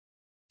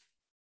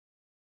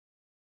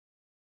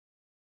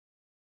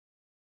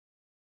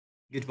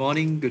Good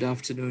morning, good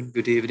afternoon,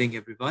 good evening,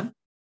 everyone.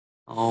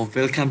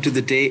 Welcome to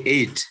the day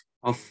 8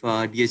 of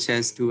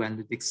DHIS2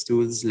 Analytics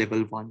Tools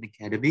Level 1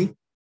 Academy.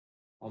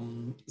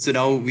 So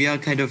now we are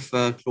kind of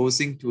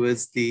closing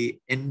towards the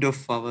end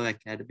of our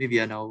academy.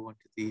 We are now on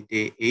to the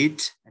day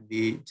 8 and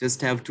we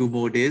just have 2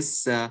 more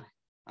days.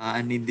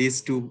 And in these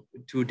two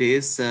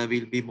days,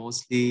 we'll be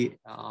mostly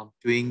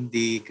doing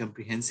the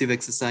comprehensive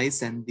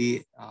exercise and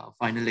the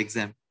final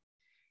exam.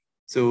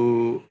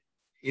 So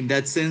in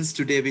that sense,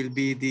 today will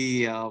be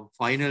the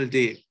final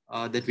day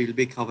that we'll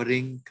be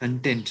covering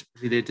content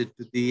related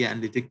to the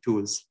analytic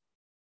tools.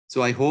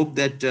 So I hope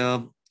that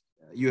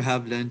you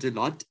have learned a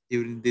lot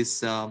during this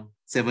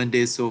 7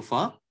 days so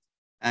far.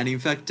 And in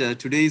fact,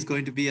 today is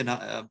going to be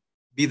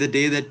the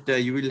day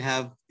that you will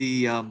have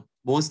the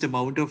most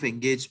amount of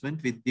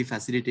engagement with the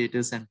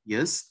facilitators and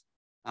peers,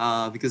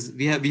 because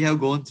we have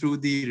gone through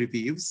the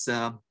reviews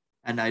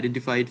and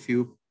identified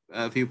few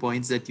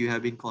points that you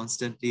have been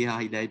constantly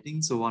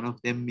highlighting. So one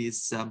of them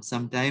is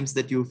sometimes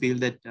that you feel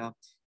that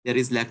there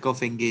is lack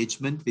of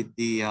engagement with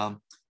the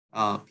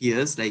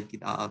peers, like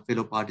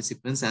fellow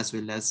participants as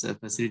well as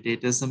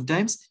facilitators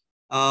sometimes.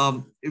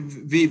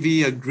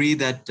 We agree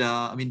that,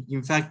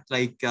 in fact,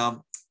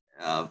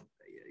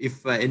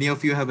 if any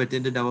of you have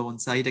attended our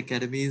on-site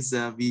academies,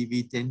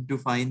 we tend to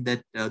find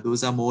that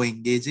those are more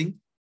engaging.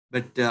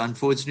 But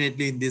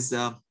unfortunately, in this,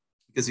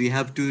 because we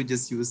have to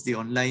just use the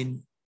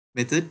online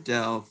method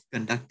of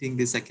conducting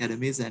these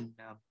academies, and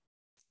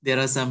there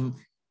are some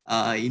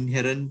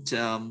inherent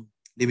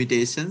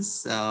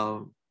limitations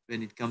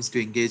when it comes to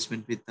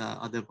engagement with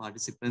other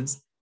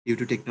participants due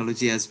to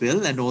technology as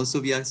well. And also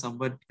we are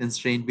somewhat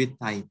constrained with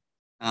time.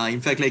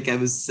 In fact, like I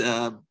was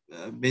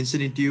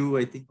mentioning to you,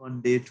 I think on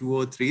day 2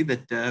 or 3,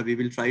 that we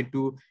will try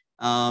to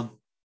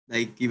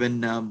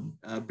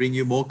bring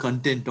you more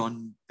content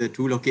on the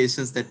two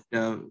locations the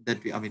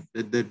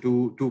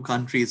two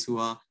countries who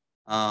are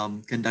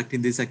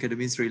conducting this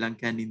academy, Sri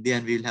Lanka and India,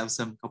 and we'll have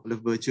some couple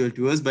of virtual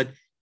tours. But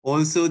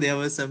also there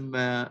was some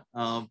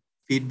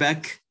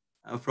feedback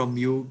from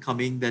you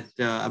coming that,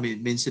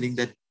 mentioning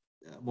that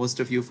most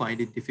of you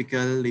find it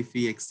difficult if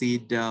we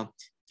exceed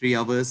 3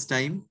 hours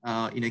time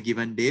in a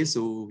given day.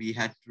 So we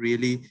had to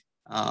really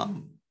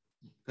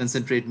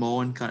concentrate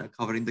more on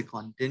covering the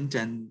content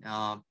and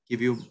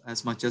give you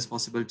as much as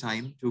possible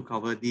time to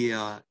cover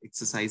the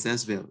exercise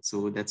as well.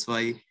 So that's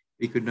why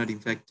we could not, in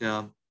fact,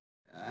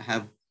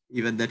 have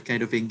even that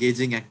kind of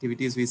engaging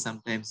activities we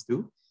sometimes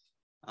do.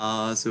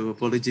 So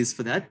apologies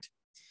for that.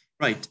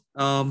 Right.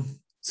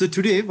 So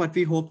today what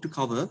we hope to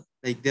cover,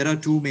 like there are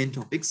two main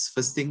topics.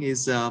 First thing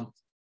is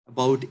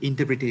about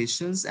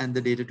interpretations and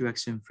the data to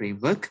action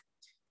framework.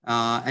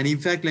 And in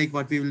fact, like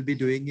what we will be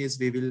doing is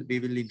we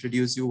will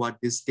introduce you what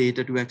this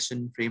data to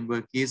action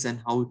framework is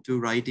and how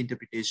to write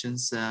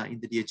interpretations in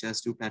the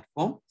DHIS2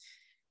 platform.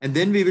 And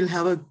then we will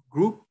have a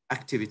group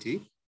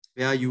activity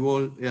where you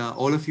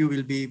all of you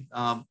will be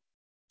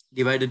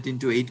divided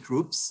into 8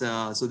 groups.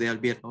 So there will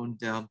be around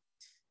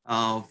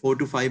 4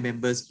 to 5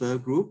 members per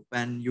group,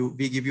 and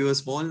we give you a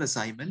small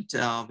assignment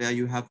where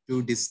you have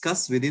to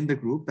discuss within the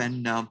group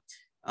and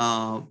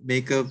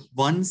make a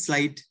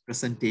 1-slide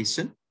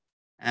presentation.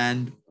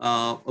 And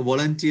a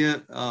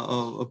volunteer,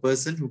 a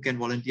person who can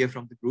volunteer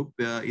from the group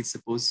is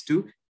supposed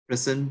to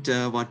present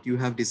what you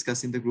have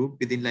discussed in the group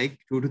within like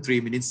 2 to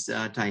 3 minutes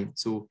time.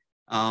 So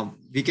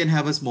we can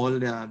have a small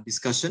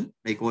discussion,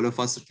 like all of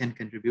us can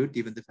contribute,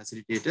 even the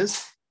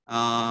facilitators.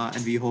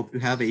 And we hope to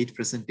have 8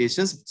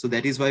 presentations. So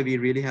that is why we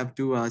really have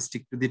to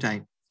stick to the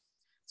time.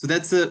 So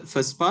that's the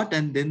first part.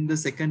 And then the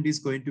second is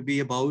going to be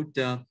about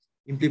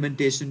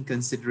implementation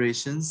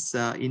considerations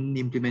in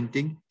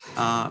implementing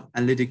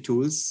analytic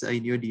tools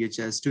in your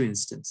DHIS2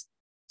 instance.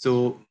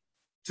 So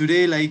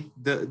today, like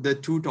the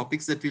two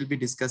topics that we'll be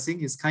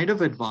discussing is kind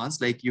of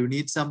advanced, like you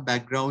need some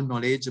background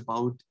knowledge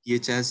about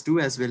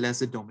DHIS2 as well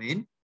as a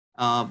domain.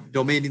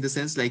 Domain in the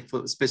sense, like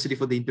especially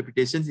for the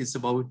interpretations, it's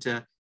about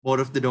more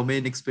of the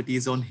domain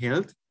expertise on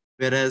health,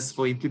 whereas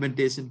for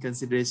implementation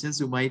considerations,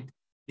 you might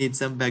need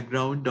some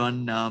background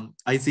on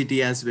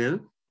ICT as well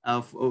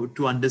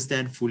to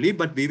understand fully,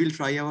 but we will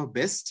try our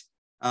best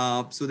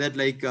so that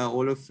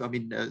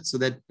so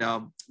that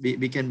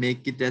we can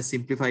make it as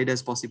simplified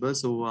as possible.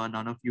 So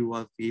none of you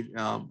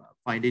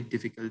find it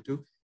difficult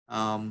to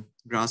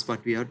grasp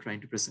what we are trying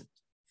to present.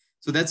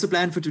 So that's the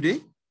plan for today.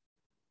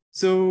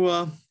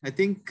 So I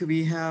think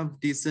we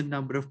have decent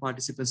number of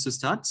participants to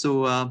start.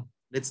 So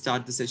let's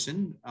start the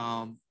session,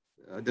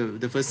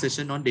 the first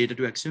session on data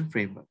to action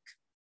framework.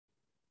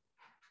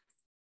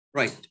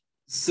 Right.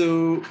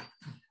 So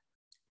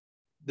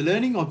the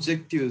learning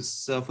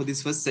objectives for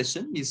this first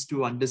session is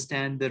to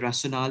understand the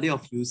rationale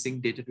of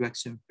using data to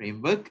action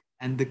framework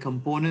and the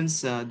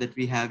components that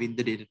we have in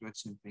the data to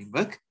action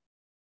framework.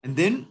 And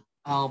then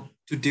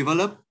to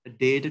develop a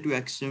data to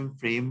action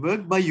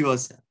framework by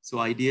yourself. So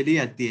ideally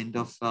at the end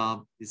of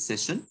this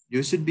session,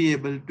 you should be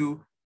able to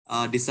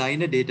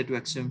design a data to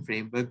action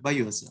framework by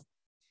yourself.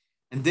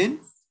 And then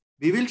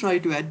we will try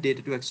to add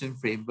data to action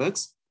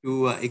frameworks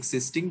to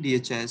existing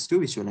DHIS2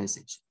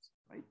 visualizations,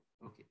 right?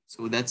 Okay,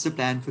 so that's the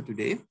plan for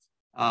today.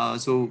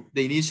 So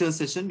the initial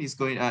session is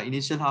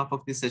initial half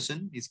of this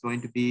session is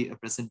going to be a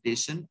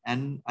presentation,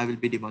 and I will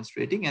be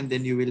demonstrating, and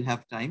then you will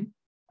have time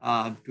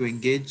to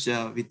engage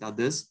with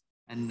others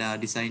and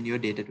design your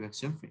data to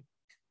action frame.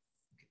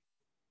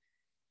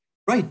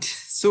 Right.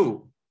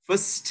 So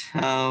first,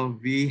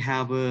 we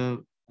have a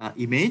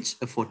image,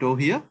 a photo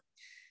here.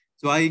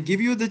 So I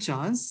give you the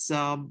chance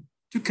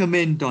to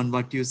comment on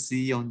what you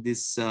see on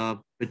this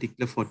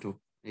particular photo.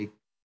 Like,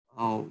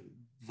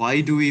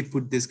 why do we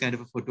put this kind of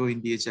a photo in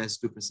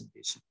DHIS2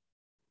 presentation?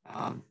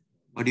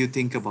 What do you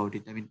think about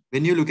it? I mean,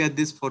 when you look at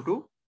this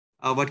photo,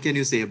 what can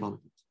you say about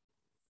it?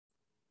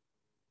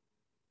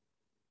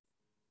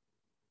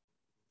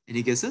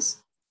 Any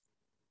guesses?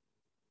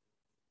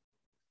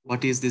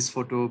 What is this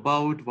photo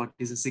about? What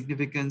is the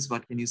significance?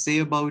 What can you say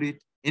about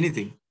it?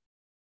 Anything?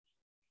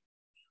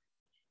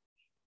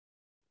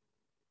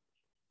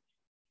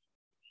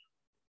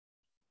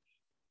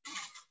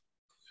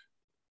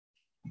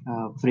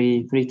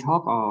 Free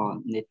talk or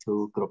need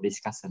to group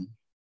discussion?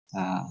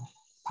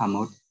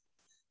 Pramod.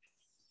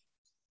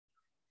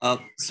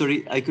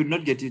 Sorry, I could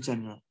not get you,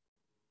 Chandra.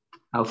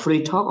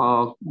 Free talk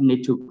or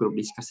need to group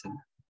discussion?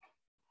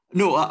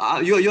 No,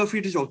 you're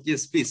free to talk.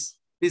 Yes, please.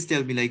 Please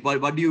tell me, like,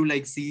 what do you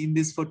like see in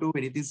this photo?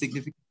 Anything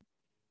significant?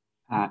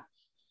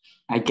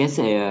 I guess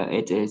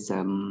it is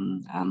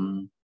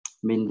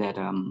mean that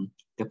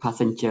the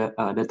passenger,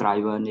 the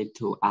driver need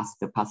to ask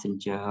the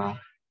passenger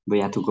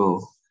where to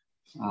go,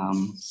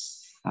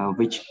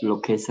 which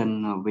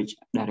location, which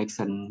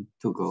direction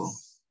to go.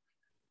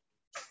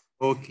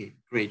 Okay,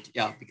 great.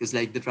 Yeah, because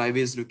like the driver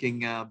is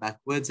looking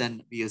backwards,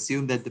 and we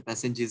assume that the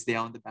passenger is there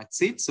on the back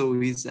seat. So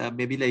he's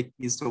maybe like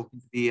he's talking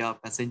to the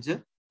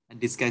passenger and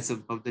discuss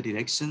about the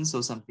directions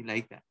or something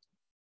like that.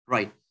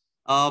 Right.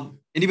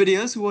 Anybody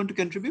else who want to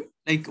contribute?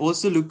 Like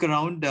also look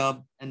around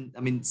and I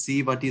mean,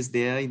 see what is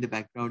there in the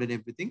background and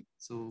everything.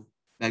 So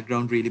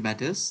background really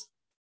matters.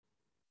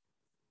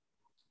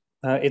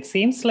 It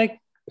seems like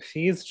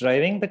she's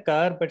driving the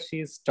car, but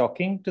she's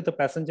talking to the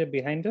passenger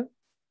behind her.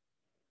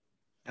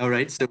 All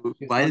right. So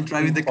while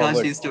driving the car,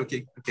 she's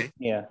talking. Okay.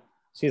 Yeah.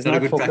 She's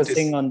not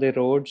focusing on the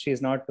road.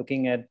 She's not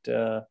looking at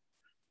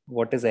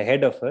what is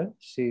ahead of her.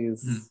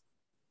 She's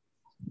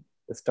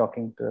just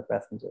talking to the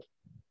passenger.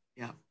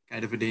 Yeah.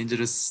 Kind of a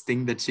dangerous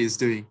thing that she's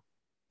doing.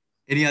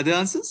 Any other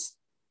answers?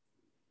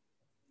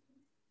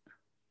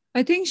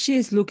 I think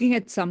she's looking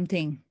at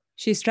something.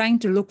 She's trying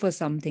to look for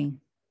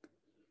something.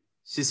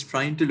 She's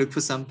trying to look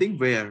for something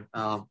where?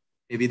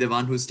 Maybe the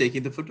one who's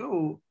taking the photo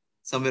or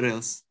somewhere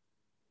else?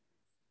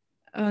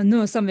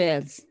 No, somewhere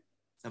else.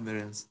 Somewhere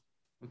else.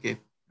 Okay,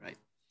 right.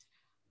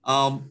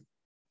 All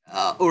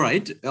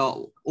right.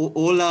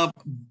 All are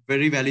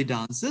very valid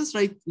answers,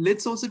 right?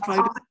 Let's also try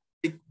to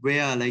like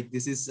where like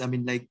this is, I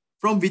mean, like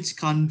from which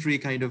country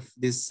kind of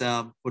this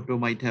photo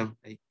might have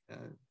like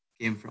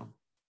came from.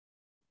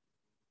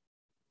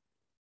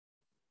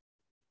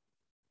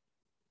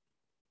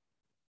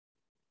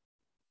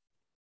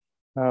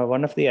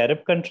 One of the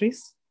Arab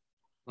countries.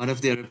 One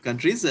of the Arab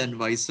countries, and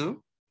why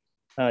so?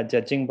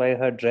 Judging by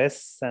her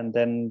dress and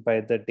then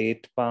by the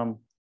date palm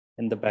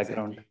in the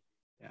background.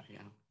 Exactly.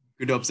 Yeah.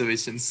 Good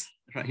observations,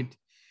 right?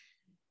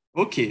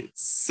 Okay,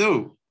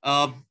 so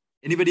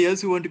anybody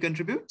else who want to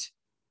contribute?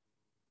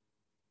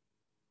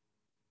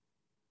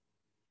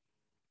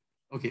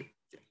 Okay,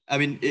 I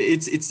mean,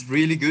 it's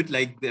really good.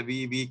 Like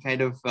we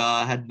kind of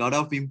had a lot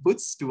of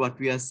inputs to what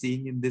we are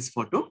seeing in this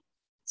photo.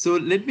 So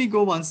let me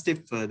go one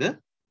step further.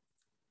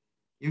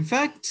 In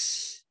fact,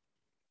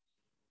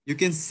 you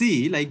can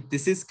see like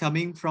this is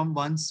coming from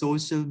one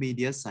social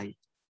media site,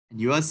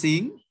 and you are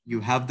seeing you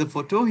have the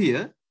photo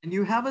here and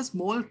you have a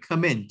small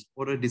comment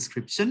or a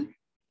description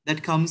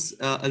that comes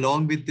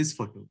along with this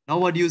photo. Now,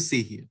 what do you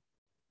see here?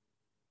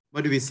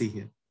 What do we see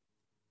here?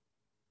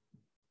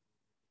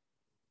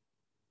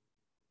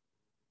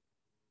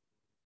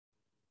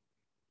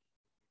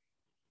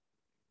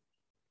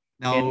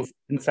 Now,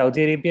 in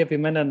Saudi Arabia,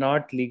 women are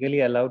not legally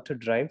allowed to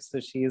drive.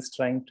 So she is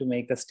trying to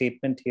make a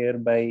statement here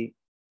by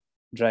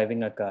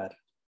driving a car.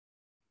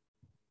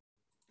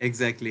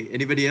 Exactly.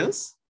 Anybody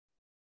else?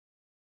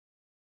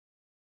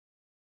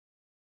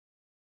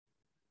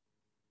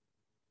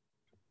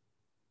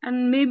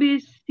 And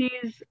maybe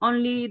she's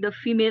only the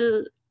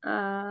female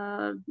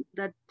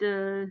that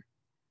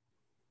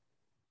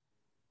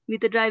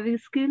with a driving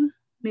skill,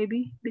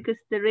 maybe because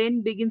the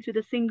rain begins with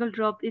a single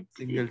drop. It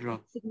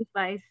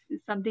signifies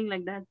something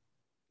like that.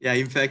 Yeah,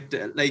 in fact,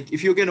 like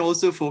if you can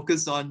also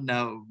focus on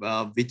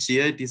which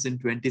year it is in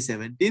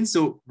 2017.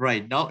 So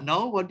right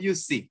now what do you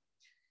see?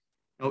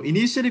 Now,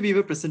 initially we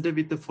were presented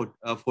with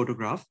a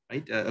photograph,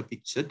 right? A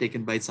picture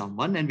taken by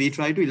someone, and we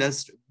try to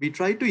illustrate, we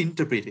try to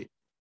interpret it.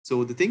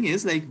 So the thing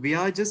is like, we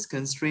are just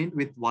constrained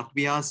with what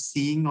we are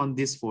seeing on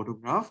this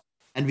photograph.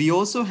 And we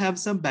also have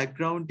some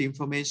background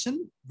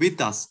information with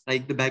us,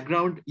 like the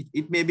background,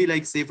 it may be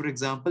like, say, for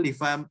example,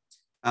 if I'm,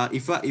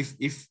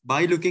 if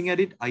by looking at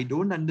it, I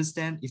don't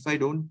understand, if I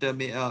don't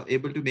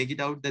able to make it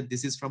out that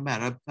this is from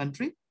an Arab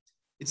country,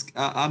 it's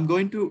I'm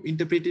going to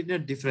interpret it in a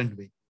different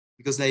way,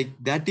 because like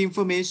that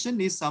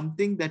information is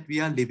something that we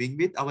are living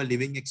with, our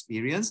living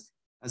experience,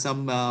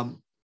 some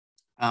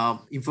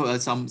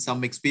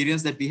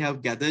experience that we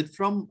have gathered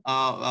from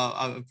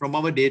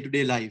our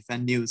day-to-day life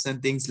and news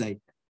and things like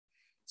that.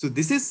 So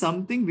this is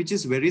something which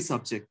is very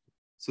subjective.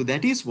 So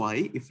that is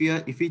why if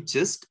we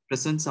just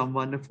present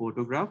someone a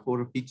photograph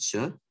or a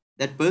picture,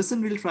 that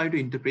person will try to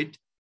interpret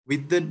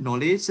with the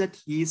knowledge that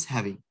he is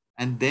having.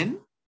 And then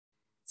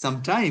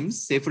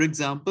sometimes, say for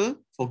example,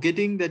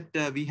 forgetting that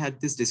we had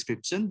this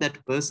description,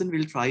 that person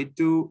will try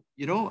to,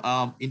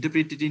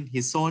 interpret it in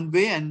his own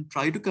way and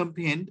try to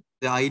comprehend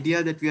the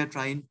idea that we are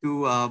trying to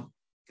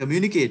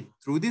communicate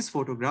through this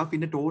photograph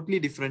in a totally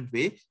different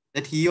way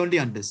that he only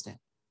understands.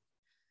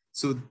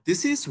 So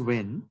this is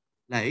when,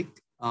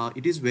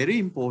 it is very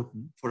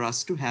important for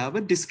us to have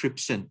a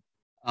description,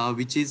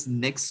 which is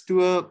next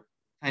to a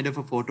kind of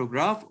a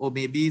photograph, or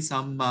maybe it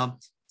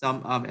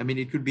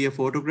could be a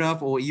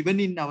photograph, or even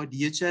in our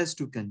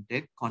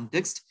DHIS2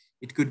 context,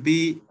 it could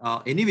be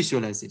any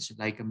visualization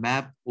like a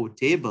map or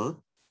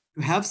table,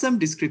 to have some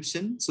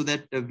description so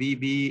that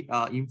we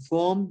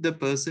inform the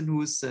person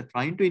who's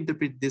trying to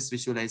interpret this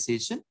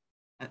visualization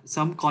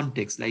some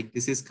context, like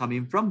this is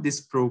coming from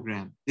this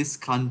program, this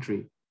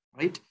country,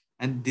 right?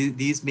 And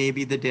these may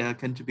be the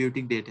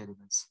contributing data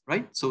elements,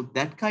 right? So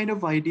that kind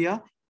of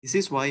idea, this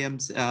is why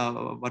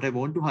what I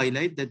want to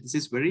highlight, that this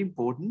is very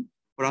important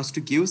for us to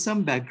give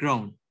some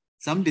background,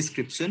 some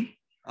description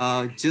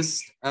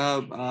just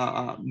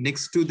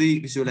next to the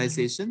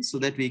visualization so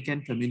that we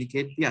can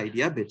communicate the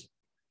idea better,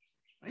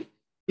 right?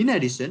 In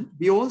addition,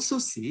 we also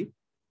see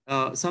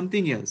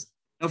something else.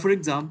 Now, for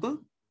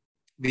example,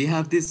 we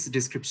have this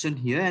description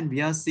here and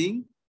we are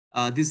seeing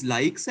these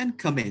likes and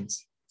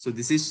comments. So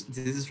this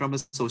is from a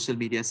social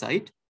media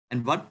site.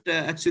 And what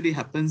actually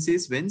happens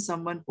is when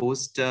someone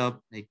posts,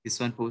 like this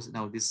one post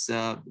now, this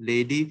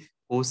lady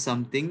posts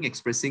something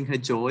expressing her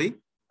joy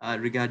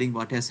regarding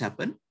what has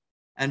happened.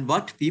 And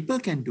what people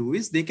can do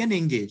is they can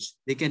engage.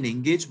 They can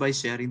engage by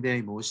sharing their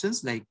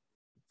emotions. Like,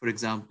 for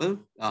example,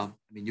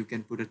 you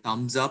can put a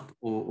thumbs up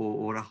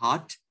or a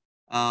heart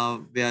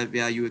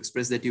where you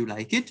express that you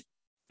like it.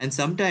 And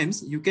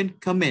sometimes you can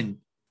comment.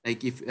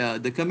 Like if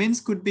the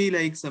comments could be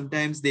like,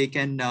 sometimes they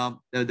can,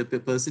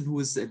 the person who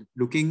is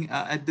looking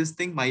at this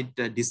thing might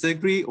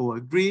disagree or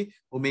agree,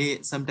 or may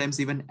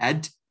sometimes even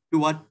add to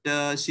what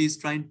she's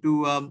trying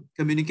to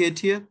communicate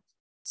here.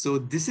 So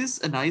this is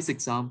a nice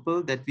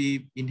example that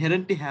we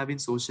inherently have in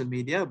social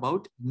media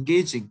about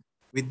engaging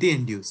with the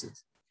end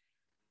users.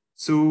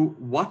 So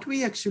what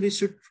we actually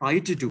should try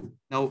to do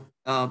now,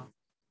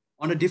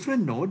 on a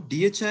different note,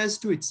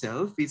 DHIS2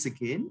 itself is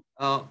again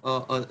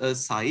a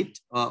site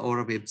or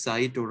a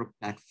website or a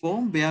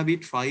platform where we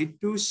try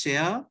to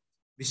share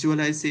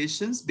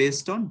visualizations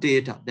based on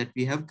data that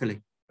we have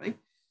collected, right?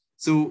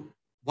 So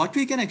what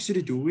we can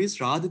actually do is,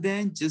 rather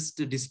than just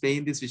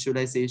displaying these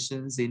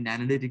visualizations in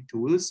analytic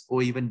tools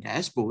or even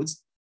dashboards,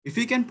 if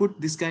we can put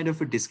this kind of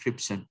a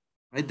description,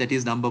 right? That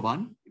is number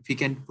one. If we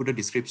can put a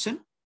description,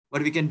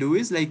 what we can do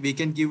is like we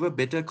can give a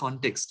better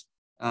context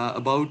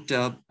about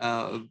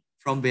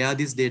from where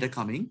this data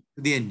coming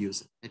to the end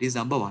user. That is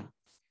number one.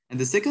 And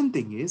the second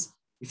thing is,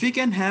 if we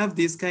can have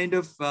these kind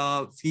of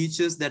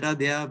features that are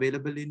there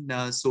available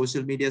in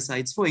social media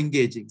sites for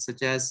engaging,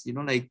 such as,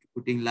 like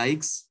putting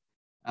likes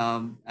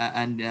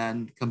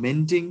and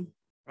commenting,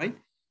 right?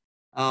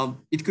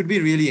 It could be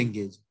really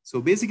engaging.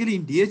 So basically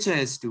in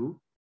DHIS2,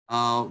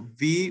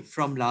 we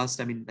from last,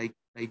 like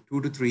 2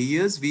 to 3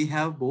 years, we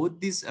have both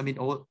these,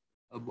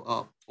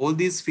 all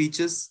these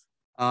features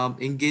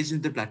engaged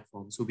in the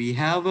platform. So we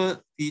have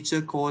a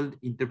feature called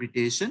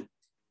interpretation,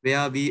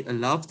 where we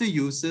allow the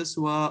users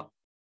who are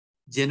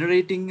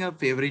generating a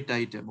favorite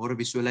item or a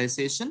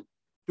visualization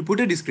to put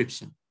a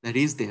description that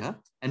is there.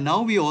 And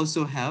now we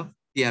also have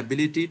the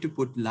ability to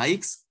put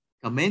likes,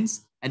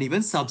 comments, and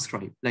even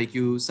subscribe, like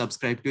you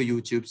subscribe to a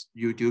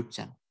YouTube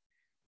channel.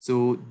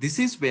 So this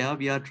is where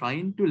we are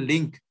trying to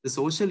link the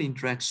social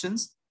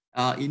interactions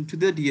into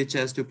the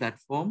DHIS2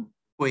 platform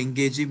for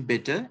engaging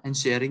better and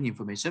sharing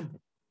information better.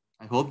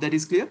 I hope that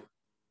is clear.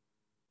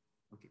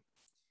 Okay.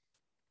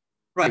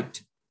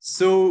 Right.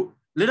 So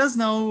let us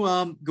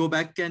now go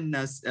back and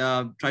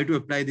try to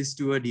apply this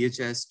to a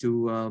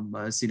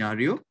DHIS2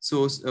 scenario.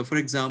 So for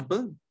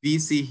example, we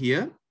see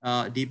here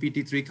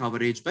DPT3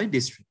 coverage by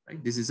district,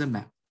 right? This is a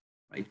map,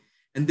 right?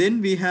 And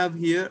then we have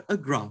here a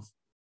graph.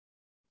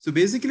 So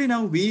basically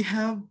now we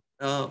have,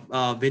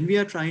 when we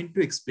are trying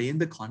to explain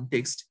the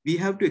context, we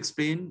have to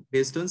explain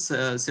based on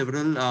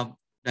several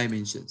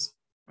dimensions,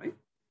 right?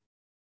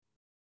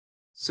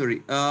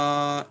 Sorry,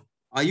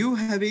 are you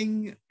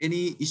having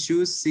any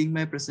issues seeing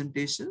my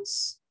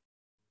presentations?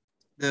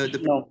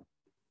 No.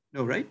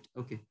 No, right?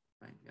 Okay,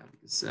 fine. Yeah,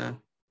 because I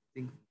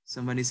think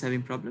someone is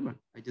having problem.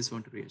 I just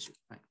want to reassure.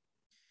 Fine.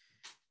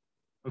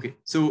 Okay,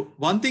 so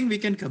one thing we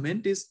can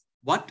comment is,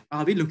 what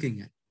are we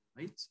looking at,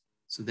 right?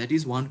 So that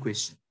is one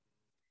question.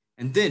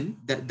 And then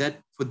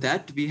for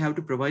that, we have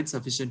to provide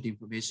sufficient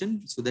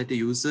information so that a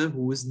user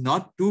who is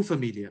not too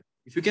familiar,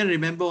 if you can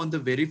remember on the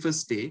very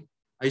first day,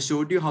 I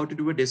showed you how to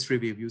do a desk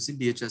review using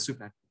DHIS2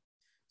 platform.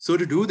 So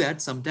to do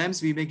that,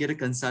 sometimes we may get a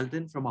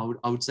consultant from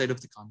outside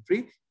of the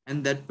country,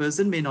 and that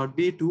person may not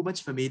be too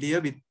much familiar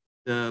with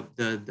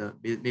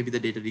maybe the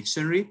data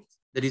dictionary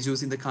that is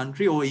used in the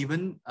country, or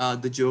even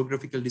the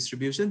geographical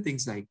distribution,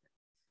 things like that.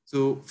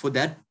 So for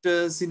that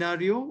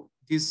scenario,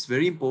 it is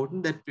very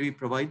important that we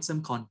provide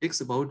some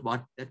context about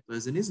what that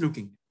person is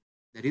looking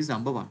at. That is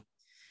number one.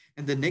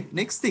 And the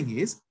next thing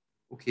is,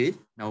 okay,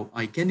 now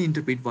I can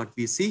interpret what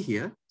we see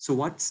here. So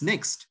what's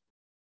next?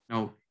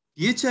 Now,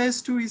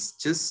 DHIS2 is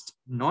just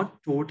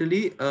not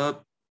totally a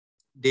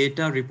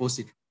data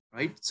repository,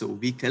 right? So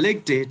we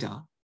collect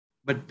data,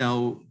 but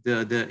now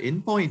the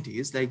end point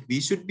is like we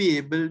should be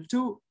able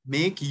to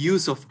make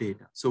use of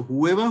data. So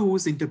whoever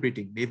who's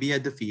interpreting, maybe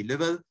at the field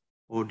level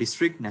or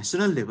district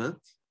national level,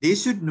 they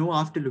should know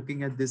after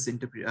looking at this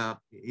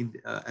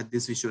at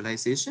this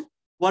visualization,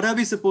 what are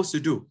we supposed to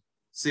do?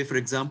 Say, for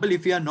example,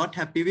 if we are not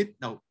happy with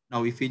now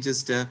if we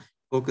just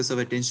focus our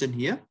attention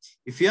here,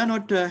 if we are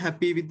not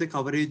happy with the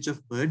coverage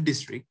of bird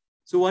district,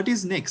 so what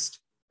is next,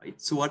 right?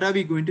 So what are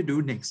we going to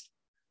do next?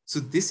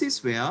 So this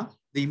is where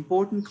the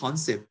important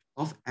concept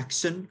of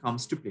action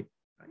comes to play,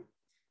 right?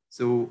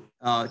 So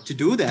to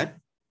do that,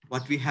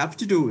 what we have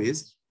to do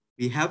is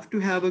we have to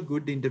have a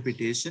good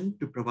interpretation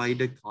to provide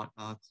a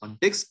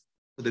context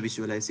for the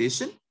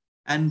visualization.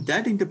 And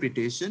that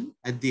interpretation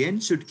at the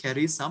end should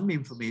carry some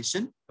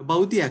information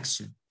about the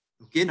action.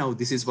 Okay, now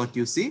this is what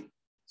you see.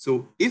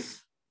 So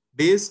if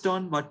based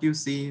on what you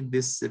see in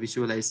this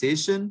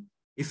visualization,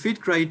 if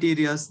it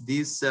criteria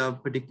these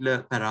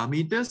particular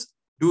parameters,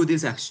 do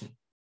this action.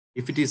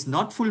 If it is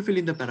not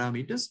fulfilling the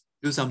parameters,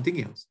 do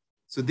something else.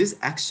 So this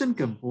action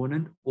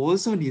component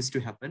also needs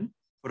to happen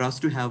for us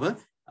to have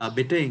a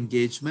better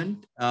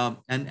engagement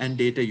and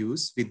data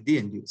use with the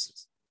end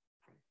users.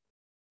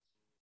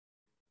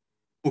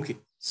 Okay,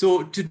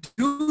 so to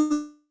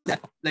do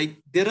that, like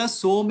there are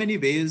so many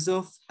ways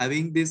of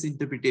having these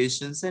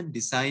interpretations and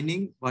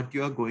designing what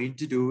you are going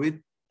to do with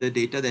the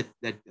data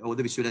that or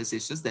the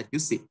visualizations that you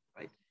see,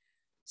 right?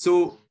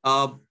 So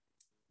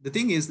the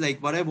thing is,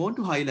 like what I want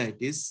to highlight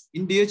is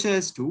in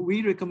DHIS2,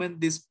 we recommend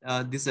this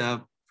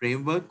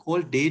framework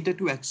called Data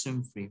to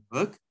Action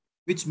Framework,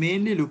 which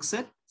mainly looks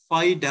at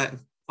five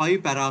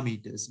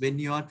parameters when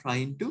you are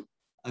trying to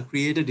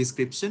create a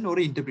description or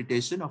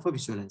interpretation of a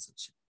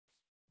visualization.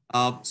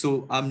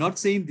 So I'm not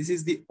saying this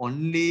is the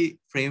only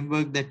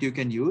framework that you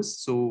can use.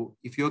 So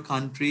if your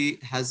country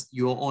has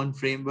your own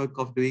framework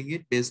of doing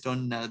it based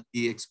on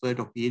the expert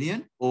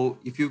opinion, or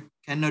if you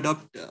can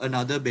adopt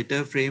another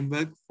better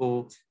framework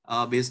for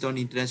based on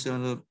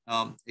international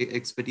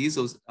expertise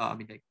or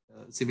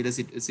similar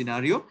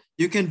scenario,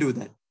 you can do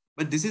that.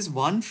 But this is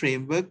one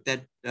framework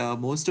that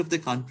most of the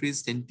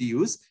countries tend to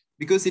use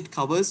because it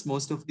covers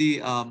most of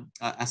the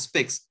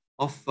aspects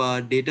of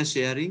data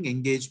sharing,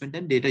 engagement,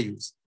 and data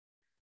use.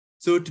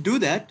 So to do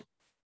that,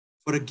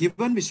 for a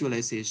given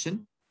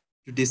visualization,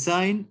 to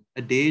design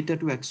a data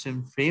to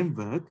action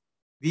framework,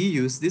 we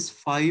use these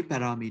 5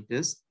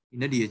 parameters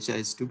in a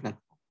DHIS2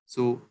 platform.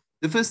 So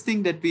the first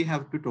thing that we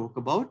have to talk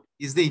about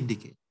is the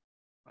indicator,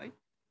 right?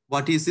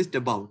 What is it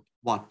about?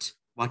 What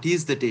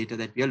is the data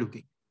that we are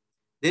looking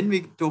at? Then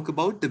we talk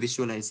about the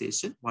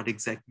visualization. What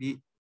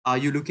exactly are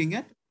you looking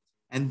at?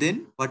 And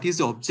then what is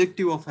the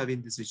objective of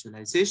having this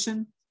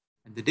visualization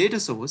and the data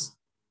source?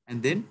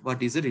 And then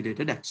what is the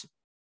related action?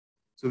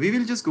 So we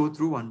will just go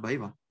through one by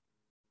one.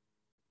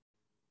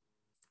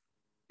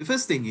 The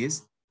first thing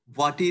is,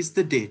 what is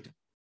the data?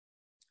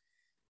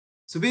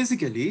 So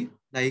basically,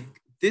 like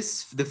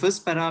this, the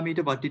first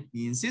parameter, what it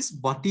means is,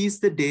 what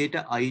is the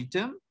data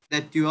item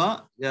that you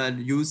are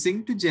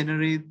using to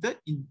generate the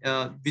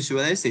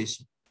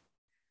visualization?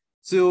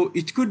 So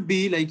it could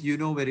be like, you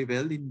know very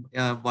well, in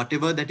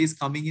whatever that is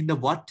coming in the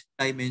what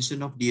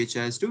dimension of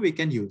DHIS2, we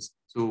can use.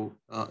 So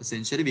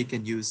essentially, we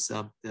can use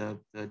the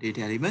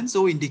data elements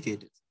or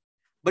indicators.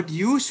 But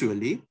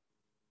usually,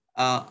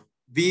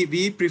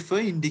 we prefer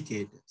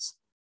indicators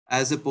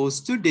as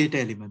opposed to data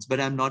elements.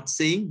 But I'm not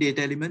saying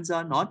data elements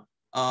are not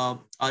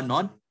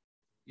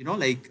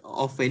like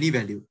of any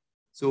value.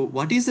 So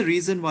what is the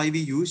reason why we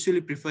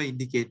usually prefer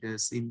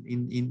indicators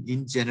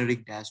in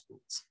generic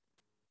dashboards?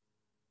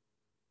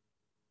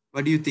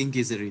 What do you think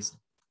is the reason?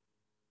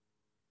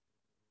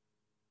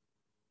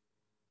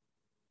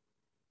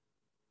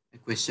 A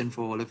question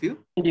for all of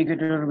you.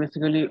 Indicator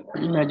basically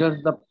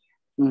measures the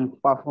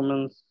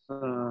performance.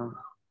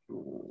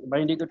 By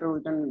indicator,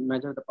 we can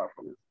measure the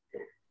performance.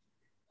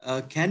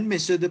 Can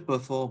measure the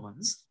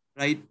performance,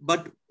 right?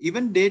 But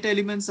even data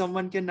elements,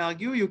 someone can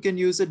argue you can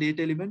use a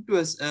data element to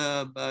assess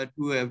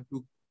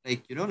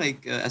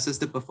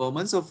the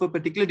performance of a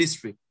particular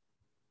district.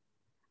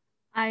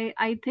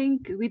 I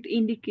think with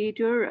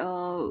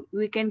indicator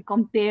we can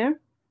compare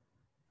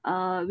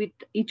with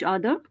each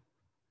other.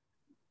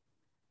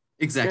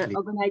 Exactly. The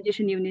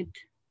organization unit.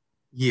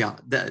 Yeah,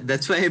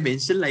 that's why I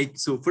mentioned, like,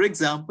 so for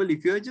example,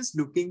 if you're just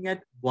looking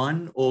at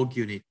one org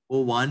unit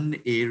or one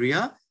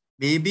area,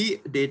 maybe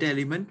data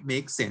element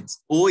makes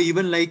sense. Or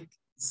even like,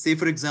 say,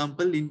 for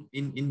example,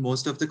 in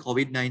most of the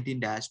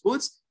COVID-19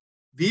 dashboards,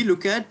 we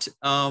look at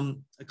a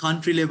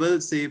country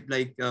level, say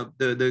like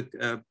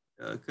the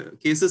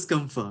cases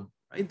confirmed,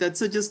 right? That's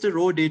just a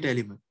raw data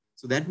element.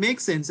 So that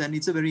makes sense, and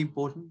it's a very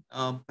important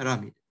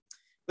parameter.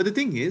 But the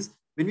thing is,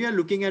 when we are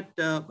looking at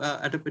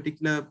a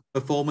particular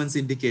performance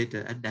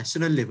indicator at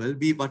national level,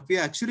 what we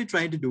are actually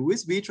trying to do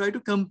is we try to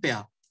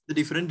compare the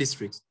different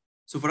districts.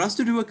 So for us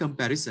to do a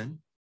comparison,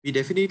 we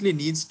definitely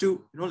needs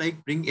to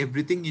like bring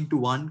everything into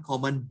one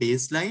common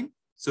baseline.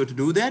 So to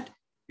do that,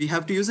 we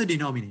have to use a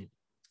denominator.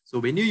 So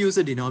when you use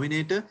a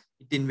denominator,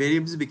 it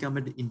invariably becomes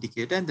an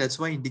indicator, and that's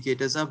why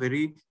indicators are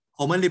very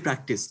commonly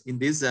practiced in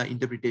these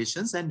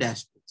interpretations and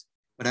dashboards.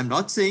 But I'm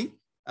not saying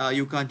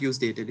you can't use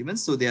data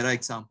elements. So there are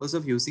examples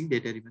of using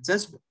data elements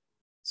as well.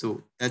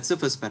 So that's the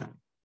first parameter.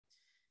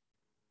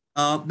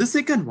 The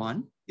second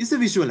one is the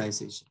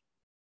visualization.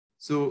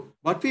 So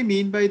what we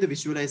mean by the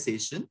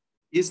visualization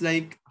is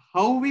like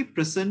how we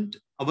present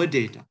our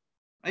data,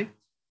 right?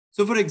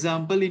 So for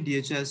example, in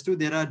DHIS2,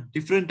 there are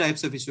different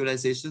types of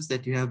visualizations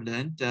that you have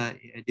learned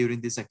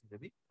during this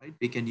academic, right?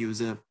 We can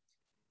use a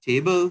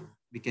table,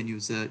 we can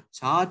use a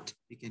chart,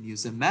 we can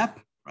use a map,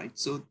 right?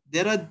 So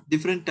there are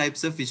different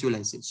types of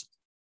visualization.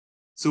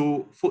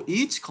 So for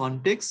each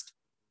context,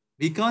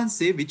 we can't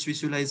say which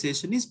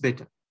visualization is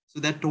better. So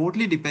that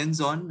totally depends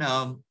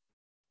on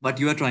what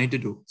you are trying to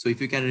do. So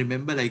if you can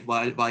remember, like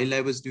while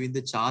I was doing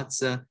the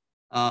charts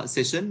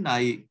session,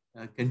 I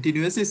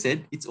continuously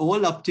said, it's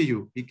all up to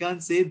you. We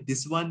can't say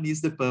this one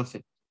is the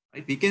perfect,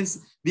 right?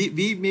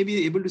 We may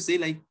be able to say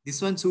like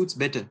this one suits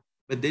better,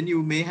 but then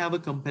you may have a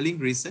compelling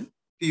reason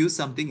to use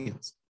something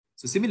else.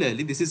 So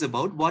similarly, this is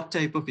about what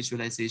type of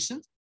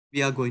visualization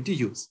we are going to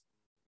use.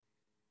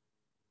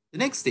 The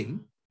next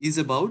thing is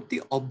about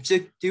the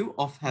objective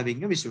of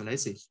having a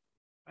visualization,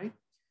 right?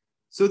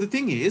 So the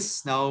thing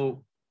is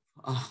now,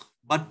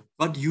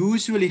 what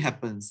usually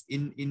happens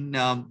in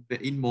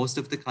most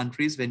of the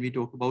countries when we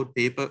talk about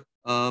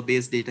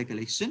paper-based data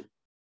collection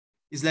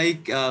is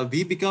like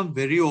we become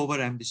very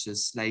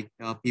over-ambitious, like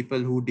people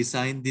who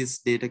design these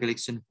data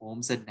collection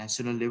forms at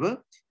national level,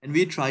 and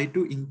we try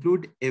to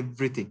include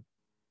everything.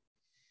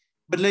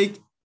 But like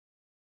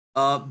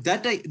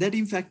that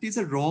in fact is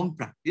a wrong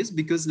practice,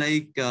 because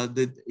like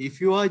if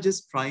you are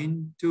just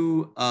trying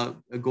to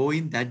go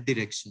in that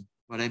direction,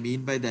 what I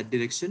mean by that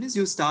direction is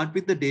you start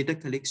with the data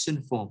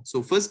collection form.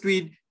 So first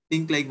we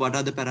think like what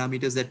are the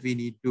parameters that we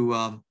need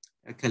to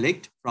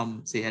collect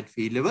from, say, at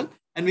field level,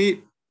 and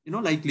we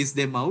like list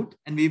them out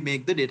and we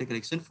make the data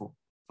collection form.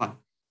 Fine.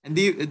 And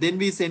then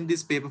we send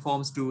these paper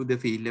forms to the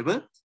field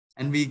level,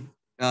 and we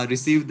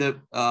receive the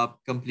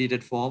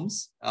completed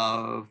forms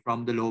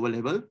from the lower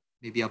level,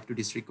 maybe up to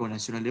district or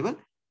national level.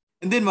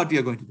 And then what we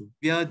are going to do,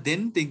 we are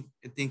then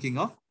thinking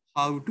of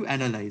how to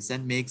analyze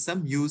and make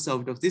some use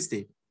out of this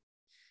data.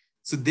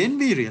 So then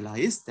we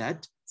realize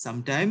that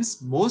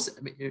sometimes most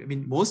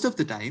of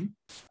the time,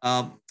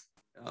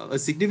 a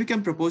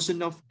significant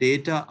proportion of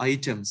data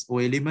items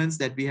or elements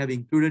that we have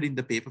included in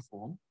the paper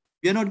form,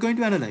 we are not going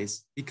to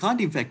analyze. We can't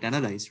in fact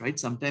analyze, right?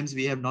 Sometimes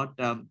we have not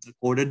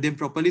coded them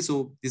properly.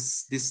 So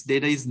this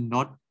data is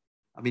not,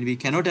 we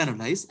cannot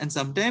analyze. And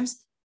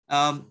sometimes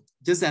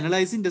just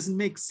analyzing doesn't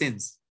make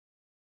sense.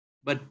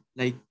 But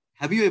like,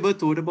 have you ever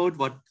thought about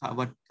what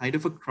kind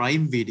of a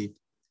crime we did?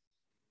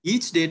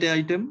 Each data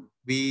item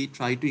we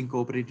try to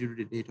incorporate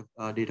into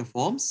the data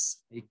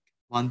forms. Like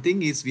one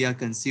thing is we are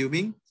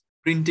consuming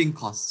printing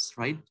costs,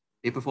 right?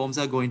 Paper forms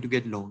are going to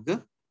get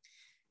longer,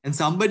 and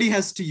somebody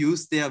has to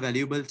use their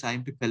valuable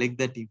time to collect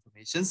that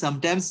information.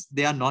 Sometimes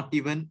they are not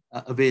even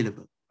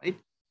available, right?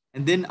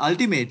 And then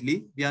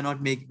ultimately we are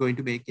not going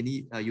to make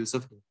any use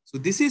of it. So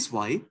this is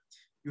why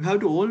you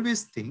have to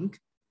always think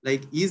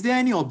like, is there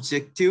any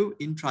objective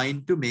in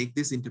trying to make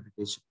this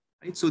interpretation,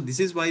 right? So this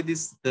is why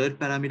this third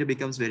parameter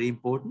becomes very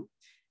important.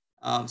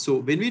 So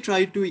when we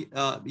try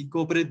to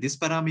incorporate this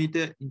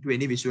parameter into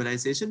any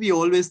visualization, we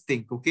always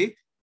think, okay,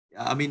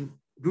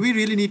 do we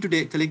really need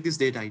to collect this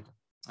data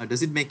item?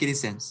 Does it make any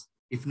sense?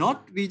 If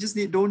not, we just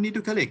don't need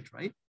to collect,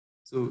 right?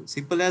 So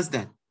simple as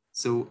that.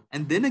 So,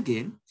 and then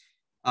again,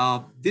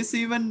 this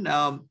even,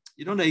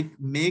 like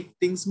make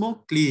things more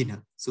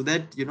cleaner, so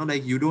that,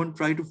 like you don't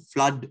try to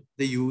flood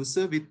the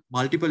user with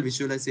multiple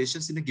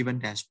visualizations in a given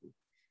dashboard.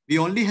 We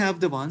only have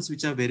the ones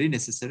which are very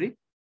necessary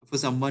for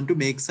someone to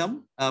make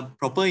some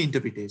proper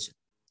interpretation.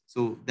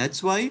 So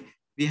that's why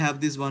we have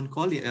this one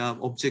called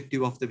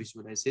objective of the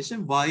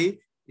visualization, why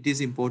it is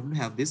important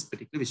to have this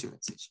particular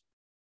visualization.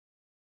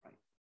 Right.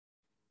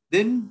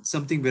 Then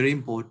something very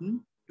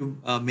important to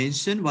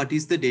mention, what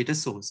is the data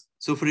source?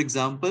 So for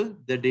example,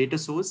 the data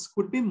source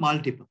could be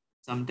multiple.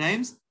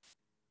 Sometimes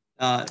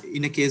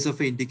in a case of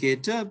an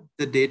indicator,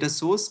 the data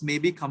source may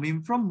be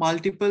coming from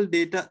multiple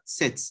data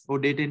sets or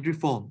data entry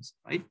forms,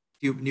 right?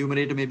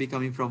 Numerator may be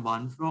coming from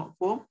one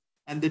form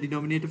and the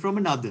denominator from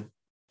another.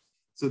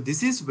 So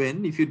this is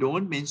when, if you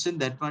don't mention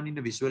that one in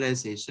the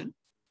visualization,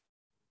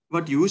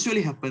 what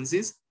usually happens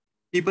is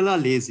people are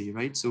lazy,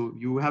 right? So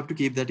you have to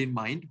keep that in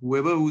mind.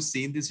 Whoever who's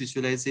seen this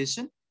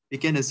visualization we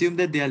can assume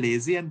that they are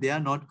lazy and they are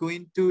not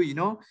going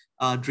to,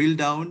 drill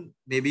down,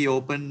 maybe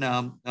open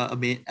a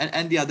main.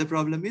 And the other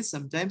problem is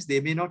sometimes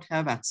they may not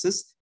have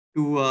access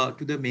to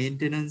the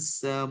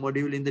maintenance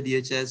module in the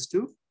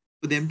DHIS2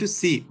 for them to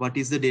see what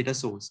is the data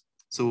source.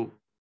 So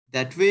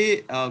that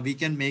way we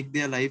can make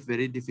their life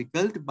very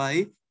difficult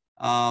by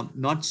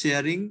not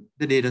sharing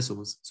the data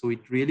source. So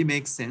it really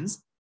makes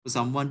sense for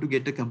someone to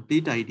get a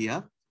complete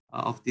idea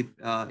of the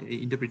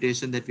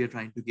interpretation that we are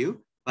trying to give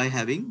by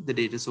having the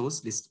data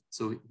source listed.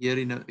 So here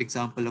in an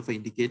example of an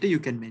indicator, you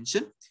can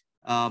mention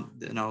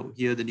now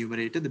here the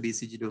numerator, the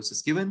BCG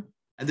doses given,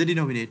 and the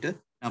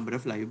denominator, number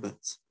of live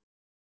births.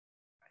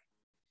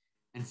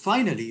 And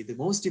finally, the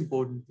most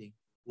important thing,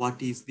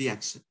 what is the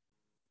action?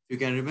 You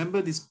can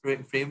remember this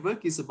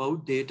framework is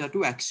about data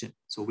to action.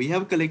 So we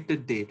have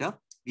collected data,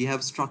 we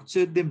have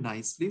structured them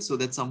nicely so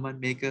that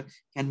someone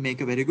can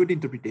make a very good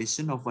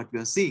interpretation of what we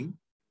are seeing.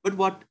 But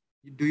what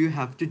do you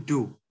have to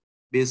do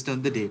based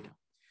on the data?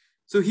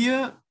 So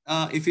here,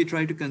 if we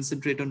try to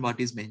concentrate on what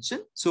is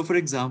mentioned. So for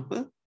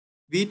example,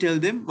 we tell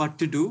them what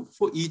to do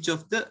for each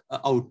of the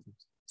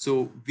outputs.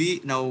 So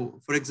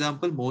for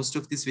example, most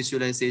of these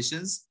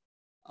visualizations,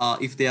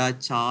 if they are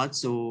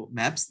charts or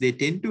maps, they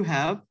tend to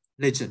have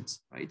legends,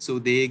 right? So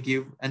they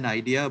give an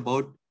idea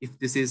about if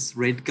this is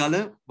red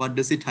color, what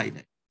does it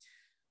highlight?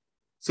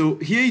 So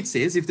here it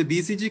says if the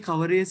BCG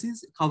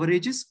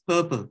coverage is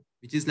purple,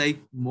 which is like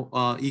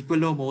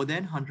equal or more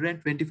than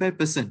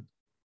 125%,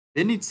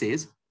 then it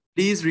says,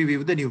 please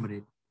review the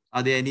numerator.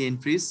 Are there any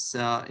entries,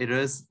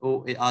 errors,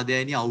 or are there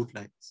any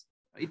outliers,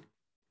 right?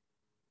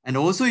 And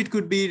also it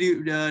could be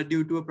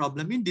due to a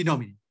problem in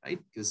denominator, right?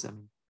 Because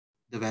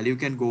the value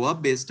can go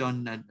up based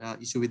on an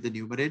issue with the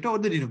numerator or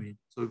the denominator.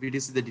 So if it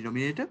is the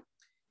denominator,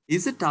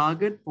 is the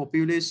target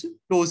population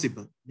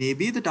plausible?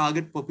 Maybe the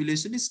target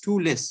population is too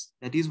less.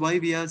 That is why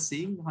we are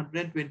seeing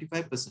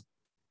 125%.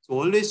 So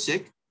always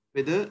check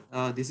whether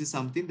this is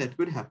something that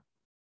could happen.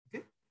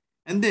 Okay.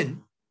 And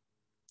then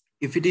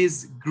if it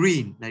is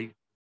green, like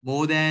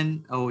more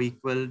than or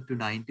equal to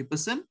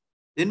 90%,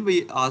 then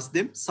we ask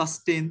them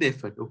sustain the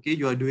effort. Okay,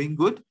 you are doing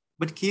good,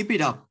 but keep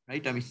it up,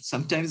 right? I mean,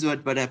 sometimes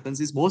what happens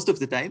is most of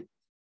the time,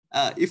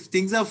 if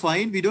things are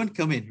fine, we don't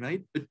come in,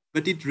 right?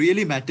 But it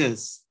really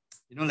matters,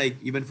 like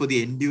even for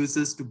the end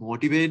users to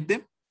motivate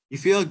them.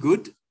 If you are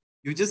good,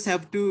 you just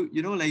have to,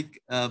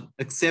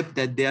 accept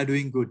that they are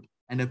doing good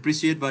and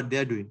appreciate what they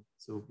are doing.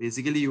 So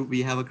basically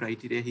we have a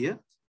criteria here.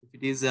 If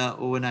it is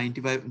over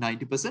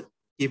 90%,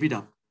 keep it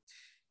up.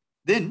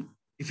 Then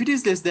if it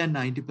is less than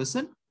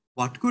 90%,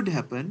 what could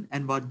happen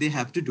and what they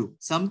have to do?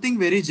 Something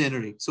very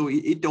generic. So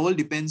it all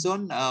depends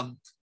on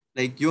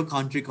like your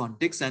country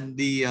context and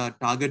the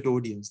target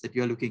audience that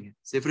you are looking at.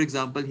 Say, for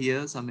example,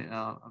 here,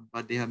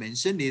 what they have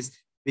mentioned is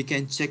we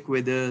can check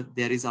whether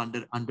there is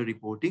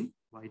under-reporting,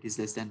 why it is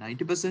less than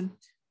 90%,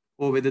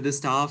 or whether the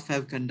staff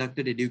have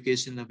conducted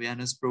educational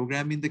awareness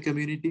program in the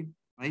community,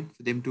 right,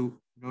 for them to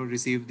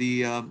receive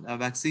the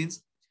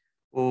vaccines,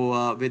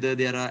 or whether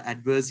there are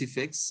adverse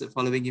effects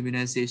following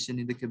immunization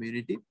in the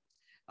community.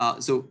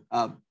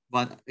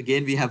 But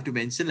again, we have to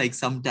mention, like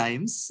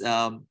sometimes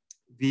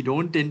we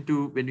don't tend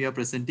to, when we are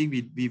presenting,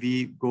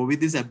 we go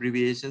with these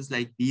abbreviations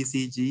like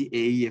BCG,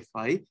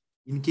 AEFI.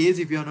 In case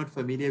if you are not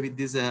familiar with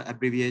these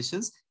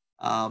abbreviations,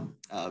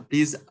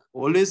 please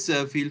always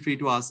feel free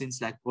to ask in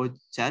Slack or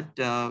chat.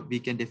 We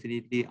can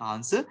definitely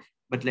answer.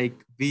 But like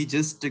we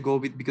just go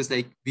with, because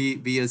like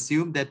we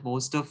assume that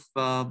most of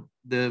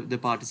the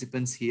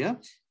participants here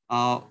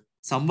are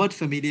somewhat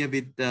familiar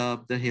with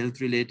the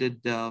health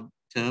related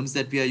terms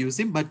that we are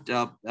using, but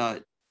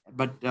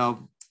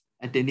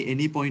at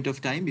any point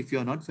of time, if you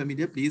are not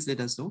familiar, please let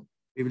us know.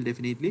 We will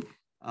definitely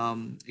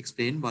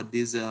explain what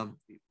these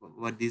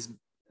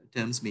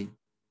terms mean.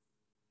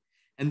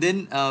 And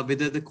then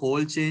whether the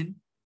cold chain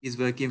is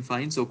working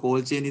fine. So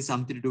cold chain is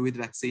something to do with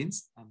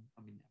vaccines. I'm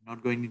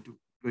not going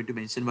to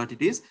mention what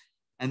it is,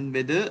 and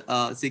whether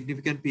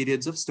significant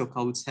periods of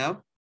stockouts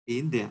have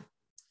been there.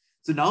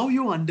 So now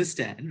you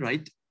understand,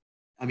 right?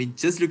 I mean,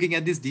 just looking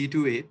at this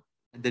D2A,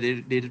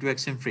 the data to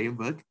action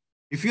framework,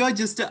 if you are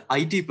just an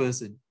IT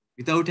person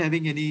without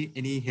having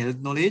any health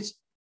knowledge,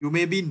 you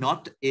may be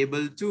not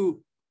able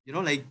to,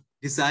 like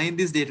design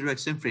this data to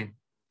action frame.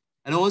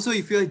 And also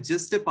if you are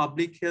just a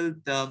public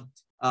health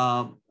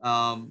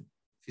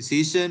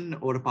physician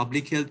or a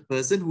public health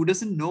person who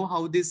doesn't know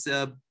how this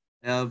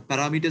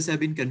parameters have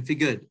been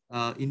configured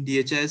in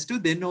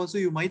DHIS2, then also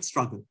you might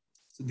struggle.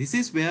 So this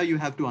is where you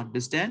have to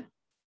understand.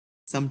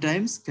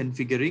 Sometimes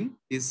configuring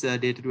this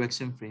data to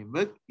action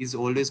framework is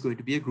always going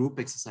to be a group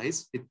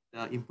exercise with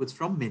inputs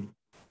from many.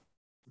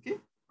 Okay,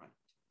 right.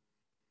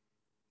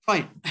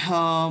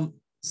 Fine.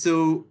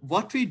 So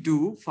what we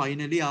do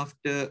finally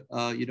after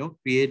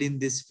creating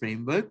this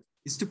framework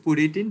is to put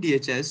it in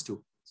DHIS2.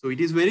 So it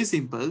is very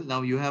simple.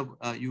 Now you have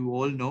you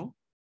all know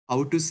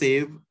how to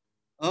save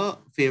a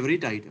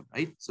favorite item,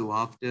 right? So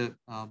after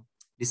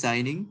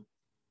designing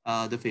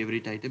the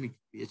favorite item, it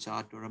could be a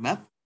chart or a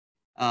map.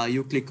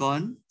 You click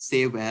on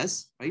save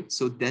as, right?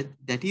 So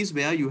that is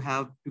where you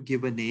have to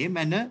give a name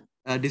and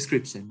a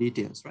description,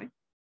 details, right?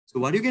 So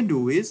what you can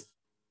do is,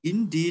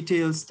 in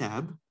Details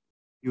tab,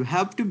 you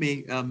have to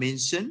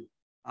mention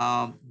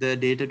the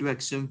data to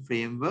action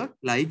framework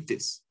like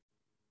this.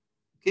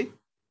 Okay,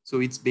 so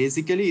it's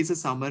basically is a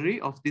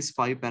summary of these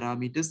 5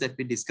 parameters that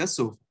we discussed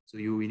so far. So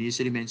you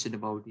initially mentioned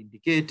about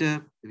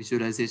indicator, the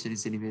visualization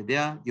is anywhere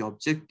there, the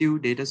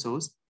objective, data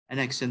source, and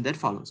action that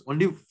follows.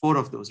 Only 4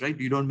 of those, right?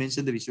 You don't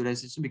mention the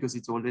visualization because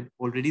it's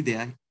already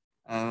there,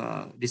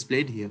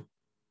 displayed here.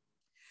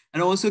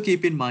 And also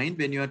keep in mind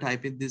when you are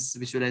typing this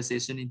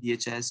visualization in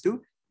DHIS2,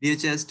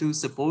 DHIS2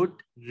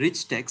 support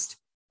rich text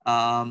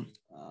for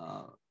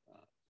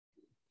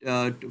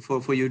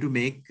you to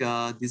make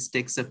this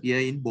text appear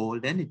in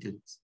bold and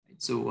italics.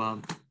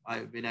 So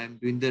when I'm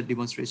doing the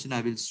demonstration,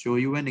 I will show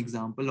you an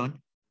example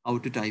on how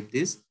to type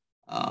this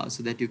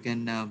so that you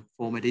can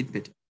format it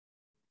better.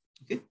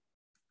 Okay.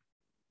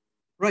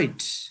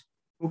 Right.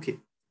 Okay.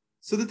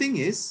 So the thing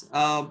is,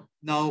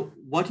 now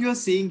what you are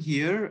seeing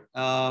here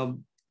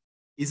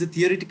is a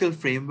theoretical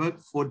framework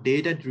for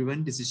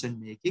data-driven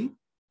decision-making,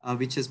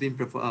 which has been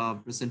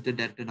presented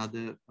at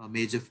another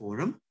major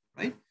forum,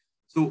 right?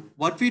 So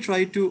what we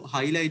try to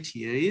highlight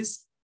here is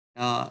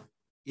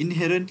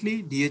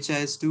inherently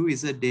DHIS2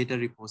 is a data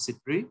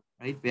repository,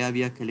 right? Where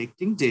we are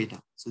collecting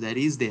data. So that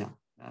is there,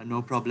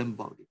 no problem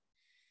about it.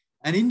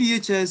 And in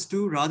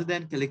DHIS2, rather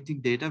than collecting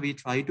data, we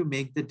try to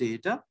make the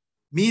data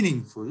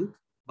meaningful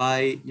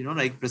by,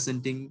 like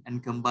presenting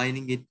and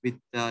combining it with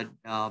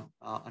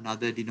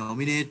another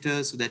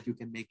denominator so that you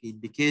can make an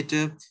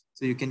indicator,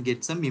 so you can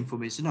get some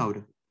information out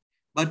of it.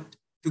 But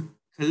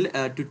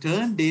to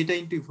turn data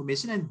into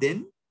information, and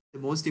then the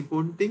most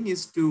important thing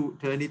is to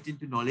turn it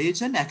into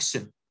knowledge and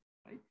action,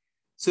 right?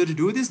 So to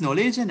do this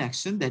knowledge and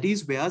action, that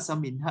is where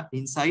some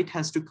insight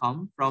has to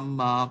come from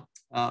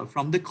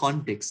the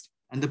context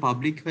and the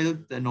public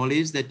health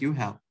knowledge that you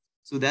have.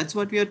 So that's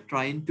what we are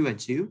trying to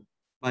achieve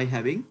by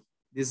having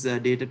this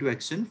data to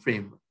action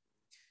framework.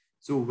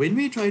 So when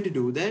we try to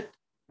do that,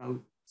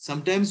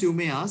 sometimes you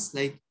may ask,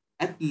 like,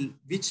 at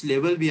which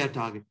level we are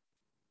targeting.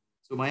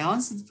 So my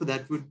answer for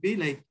that would be,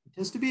 like, it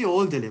has to be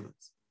all the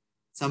levels.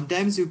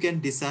 Sometimes you can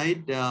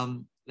decide,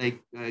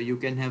 you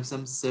can have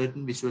some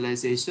certain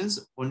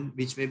visualizations on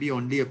which may be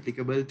only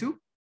applicable to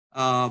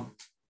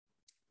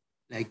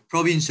like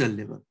provincial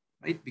level,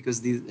 right?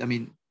 Because these,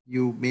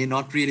 you may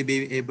not really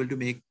be able to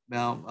make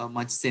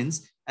much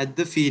sense at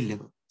the field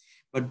level.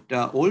 But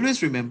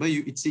always remember,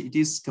 it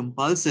is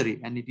compulsory,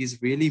 and it is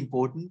really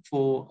important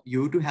for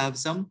you to have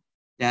some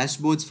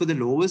dashboards for the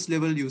lowest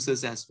level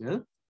users as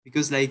well,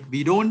 because like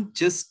we don't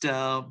just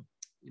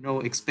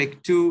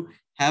expect to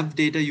have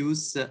data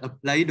use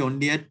applied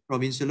only at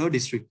provincial or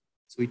district.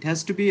 So it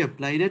has to be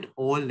applied at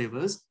all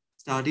levels,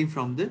 starting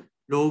from the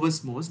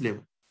lowest most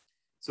level.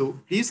 So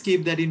please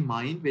keep that in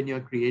mind when you're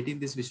creating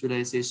these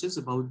visualizations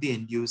about the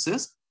end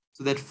users.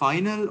 So that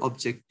final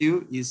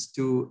objective is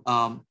to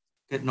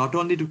not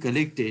only to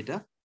collect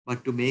data,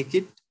 but to make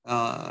it,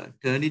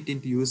 turn it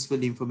into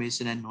useful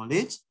information and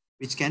knowledge,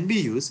 which can be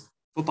used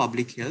for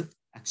public health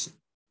action.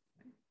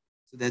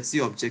 So that's the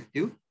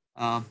objective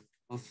of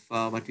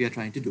what we are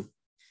trying to do.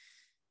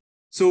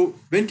 So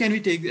when can we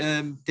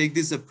take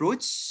this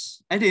approach?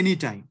 At any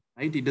time,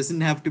 right? It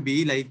doesn't have to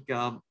be like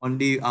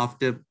only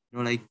after,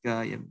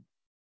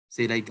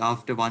 say like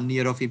after 1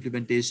 year of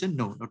implementation.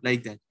 No, not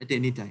like that, at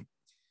any time.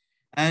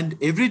 And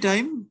every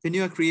time when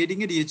you are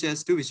creating a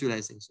DHIS2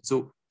 visualization.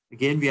 So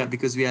again,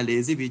 because we are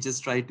lazy, we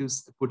just try to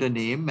put a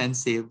name and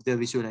save the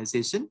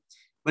visualization.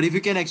 But if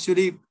you can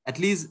actually, at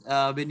least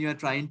when you are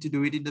trying to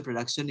do it in the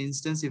production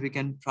instance, if you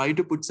can try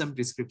to put some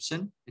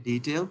description,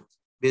 detail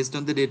based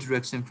on the data to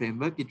action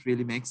framework, it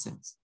really makes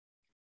sense.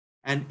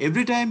 And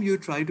every time you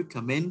try to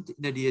comment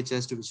in a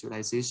DHIS2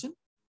 visualization,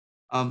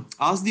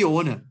 ask the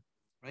owner,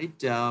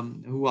 right,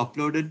 who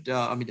uploaded,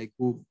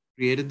 who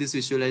created this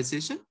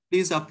visualization,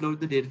 please upload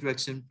the data to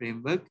action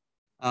framework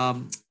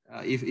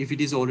if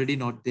it is already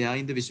not there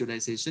in the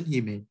visualization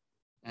he made.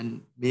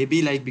 And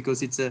maybe like,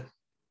 because it's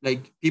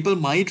like people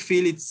might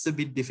feel it's a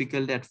bit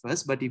difficult at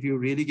first, but if you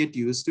really get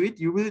used to it,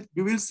 you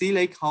will see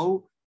like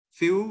how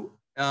few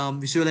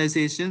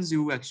visualizations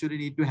you actually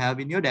need to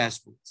have in your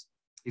dashboards.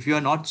 If you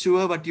are not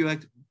sure what you are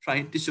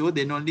trying to show,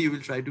 then only you will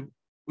try to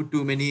put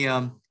too many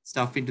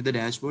stuff into the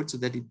dashboard so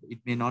that it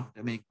may not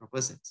make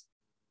proper sense.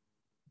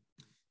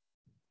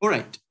 All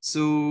right,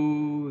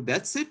 so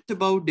that's it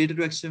about data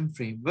to action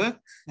framework.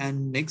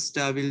 And next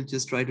I will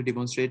just try to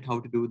demonstrate how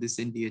to do this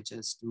in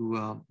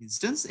DHIS2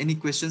 instance. Any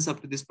questions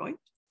up to this point?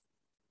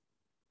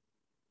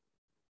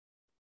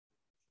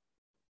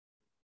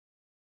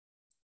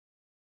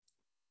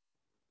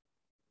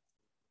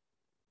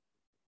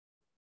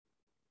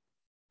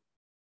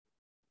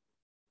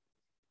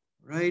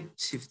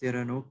 Right, if there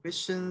are no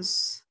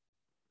questions,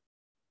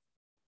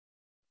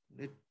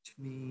 let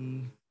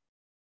me.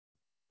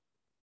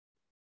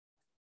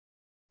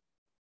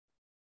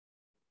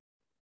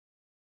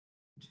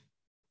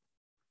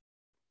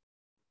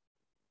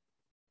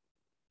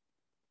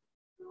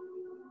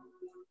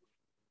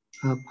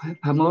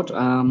 Pramod,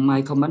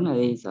 my comment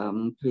is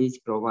please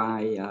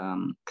provide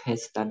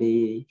case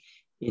study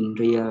in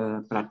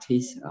real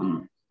practice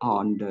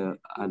on the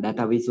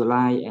data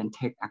visualize and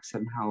take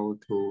action, how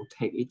to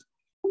take it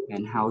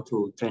and how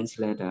to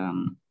translate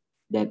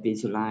that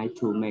visualize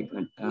to make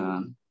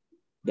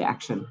the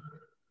action.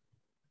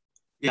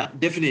 Yeah,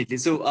 definitely.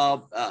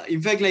 So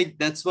in fact, like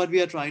that's what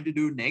we are trying to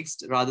do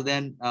next, rather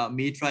than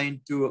me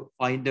trying to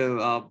find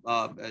a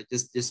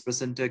just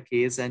present a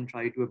case and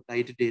try to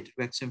apply to data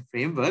to action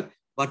framework.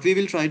 What we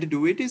will try to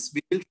do it is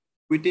we will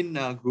do it in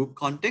group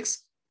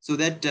context, so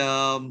that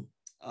there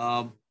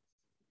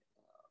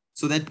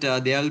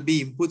will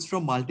be inputs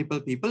from multiple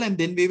people, and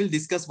then we will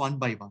discuss one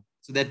by one,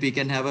 so that we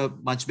can have a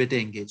much better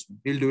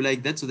engagement. We'll do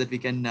like that so that we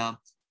can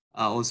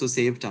also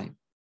save time.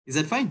 Is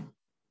that fine?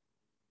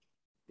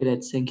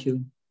 Great, thank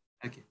you.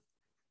 Okay.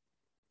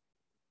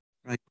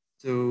 Right.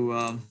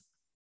 So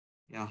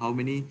yeah, how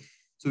many?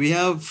 So we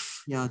have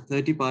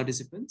 30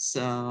 participants.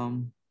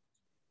 Pramod?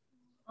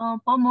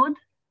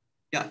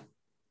 Yeah.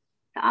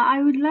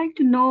 I would like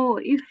to know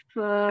if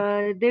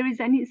there is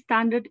any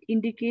standard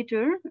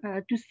indicator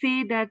to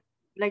say that,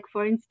 like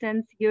for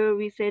instance, here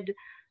we said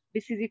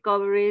BCG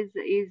coverage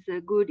is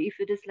good if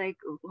it is like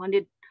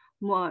 100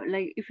 more,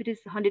 like if it is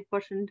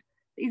 100%.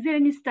 Is there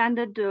any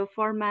standard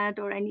format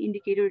or any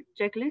indicator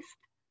checklist?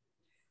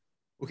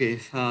 Okay,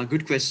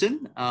 good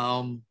question.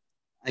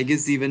 I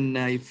guess even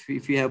if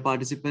you have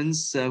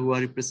participants who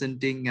are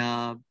representing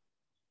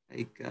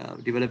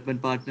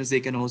development partners, they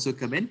can also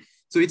come in.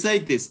 So it's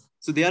like this.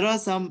 So there are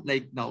some,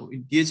 like now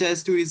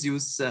DHIS2 is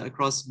used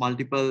across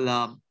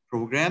multiple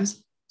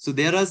programs. So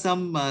there are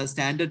some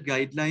standard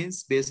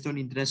guidelines based on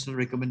international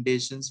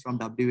recommendations from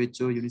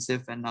WHO,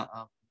 UNICEF, and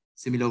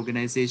similar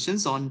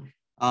organizations on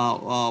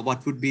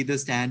what would be the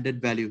standard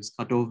values,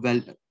 cutoff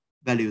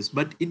values.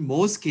 But in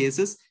most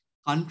cases,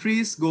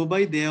 countries go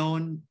by their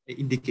own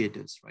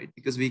indicators, right?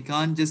 Because we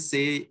can't just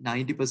say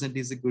 90%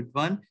 is a good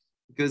one,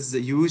 because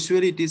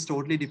usually it is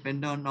totally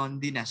dependent on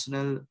the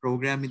national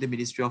program in the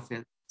Ministry of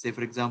Health. Say,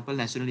 for example,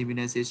 National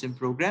Immunization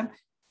Program.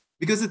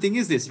 Because the thing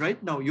is this,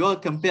 right? Now you are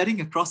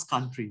comparing across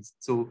countries.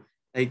 So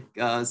like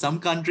some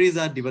countries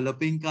are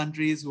developing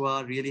countries who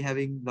are really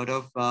having a lot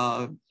of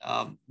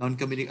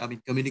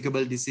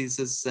communicable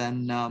diseases,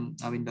 and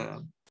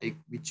like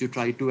which you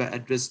try to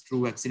address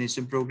through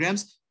vaccination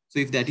programs. So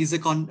if that is a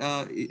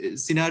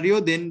scenario,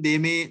 then they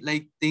may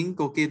like think,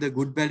 okay, the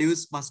good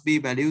values must be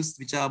values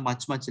which are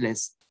much, much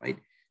less, right?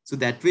 So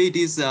that way it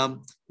is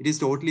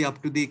totally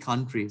up to the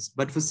countries.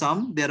 But for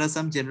some, there are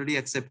some generally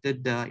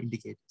accepted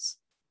indicators.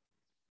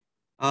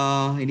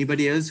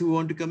 Anybody else who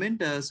want to comment?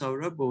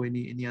 Saurabh or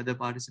any other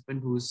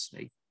participant who's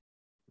like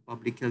a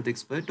public health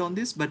expert on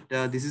this? But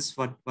this is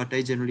what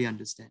I generally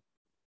understand.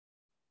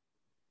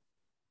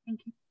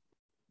 Thank you.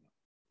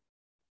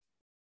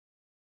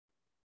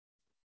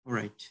 All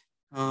right.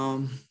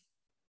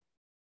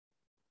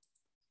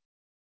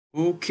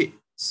 Okay,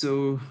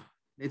 so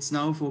let's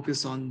now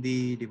focus on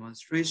the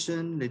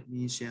demonstration. Let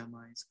me share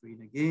my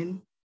screen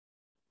again.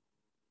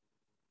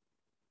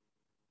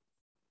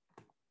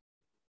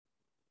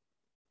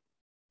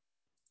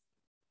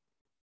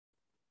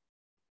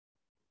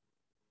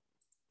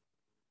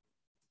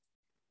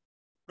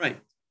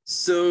 Right,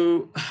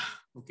 so,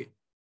 okay.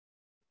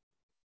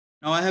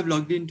 Now I have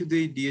logged into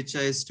the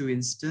DHIS2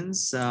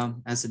 instance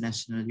as a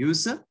national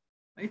user,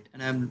 right?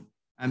 And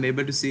I'm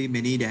able to see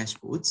many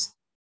dashboards.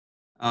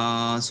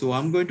 So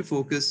I'm going to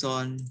focus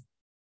on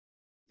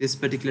this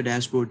particular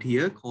dashboard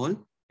here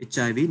called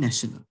HIV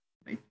National,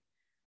 right?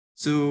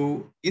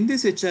 So in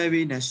this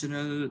HIV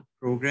National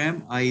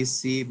program, I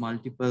see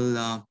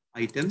multiple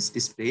items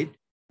displayed,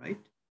 right?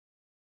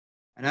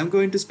 And I'm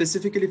going to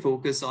specifically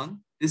focus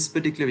on this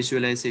particular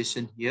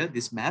visualization here,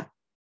 this map,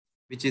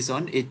 which is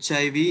on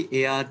HIV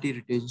ART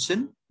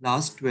retention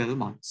last 12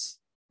 months,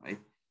 right?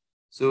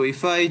 So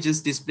if I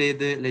just display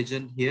the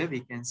legend here,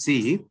 we can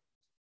see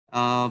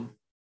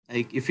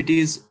like if it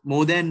is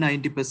more than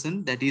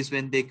 90%, that is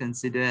when they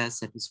consider as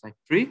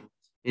satisfactory.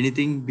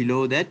 Anything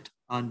below that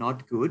are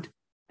not good.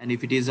 And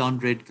if it is on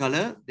red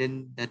color,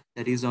 then that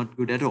is not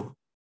good at all,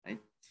 right?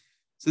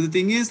 So the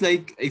thing is,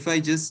 like, if I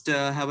just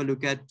have a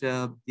look at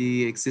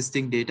the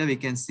existing data, we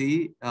can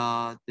see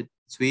the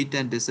Sweet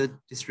and Desert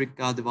District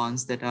are the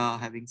ones that are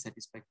having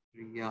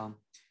satisfactory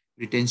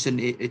retention,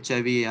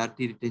 HIV ART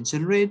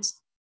retention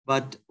rates,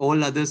 but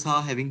all others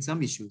are having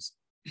some issues.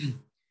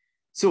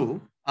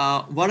 So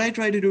what I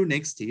try to do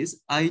next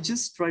is I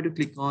just try to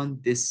click on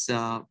this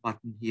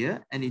button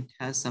here, and it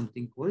has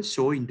something called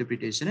show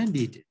interpretation and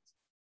details,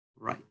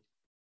 right?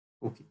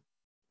 Okay.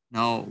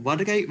 Now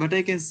what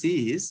I can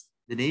see is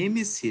the name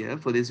is here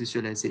for this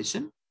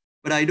visualization,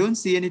 but I don't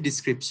see any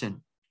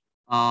description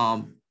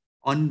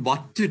on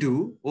what to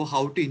do or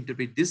how to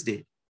interpret this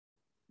data,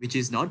 which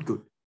is not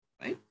good,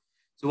 right?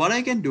 So what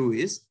I can do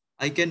is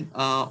I can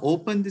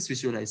open this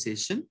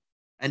visualization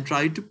and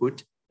try to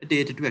put a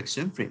data to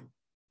action frame.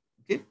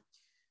 Okay.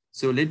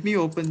 So let me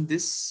open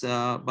this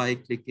by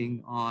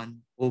clicking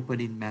on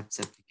Open in Maps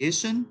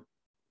application,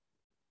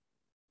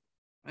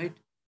 right?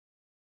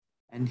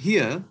 And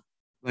here,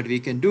 what we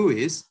can do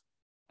is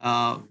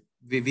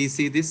we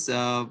see this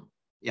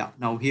yeah,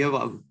 now here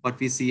what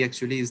we see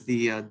actually is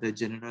the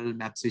general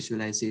maps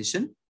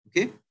visualization.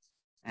 Okay,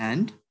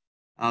 and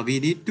we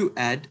need to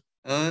add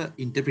a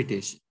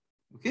interpretation.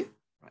 Okay,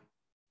 right.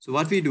 So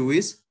what we do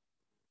is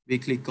we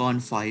click on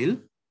File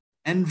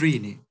and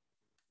Rename.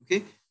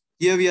 Okay,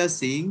 here we are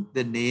seeing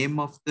the name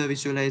of the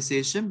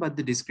visualization, but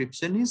the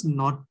description is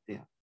not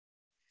there.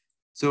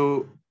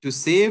 So to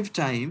save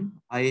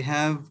time, I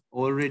have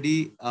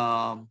already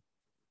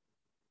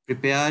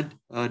prepared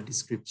a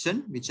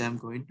description, which I'm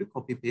going to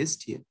copy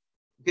paste here.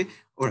 Okay.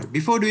 All right.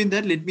 Before doing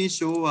that, let me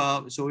show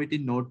it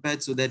in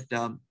Notepad so that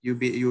you'll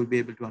be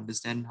able to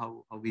understand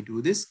how we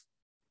do this.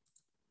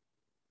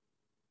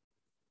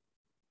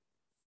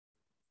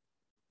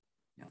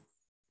 Yeah.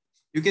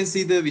 You can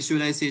see the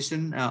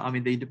visualization.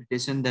 The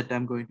interpretation that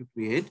I'm going to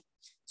create.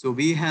 So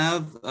we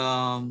have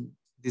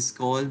this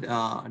called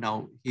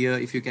now here.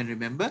 If you can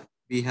remember,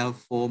 we have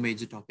 4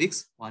 major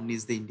topics. One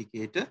is the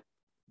indicator,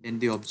 then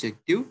the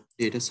objective,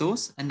 data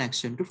source, and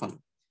action to follow.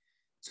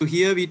 So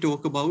here we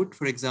talk about,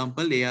 for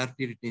example, ART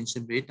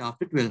retention rate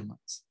after 12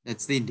 months.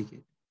 That's the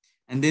indicator.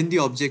 And then the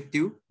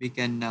objective, we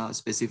can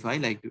specify,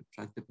 like to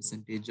track the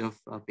percentage of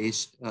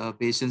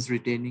patients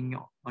retaining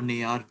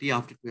on ART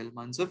after 12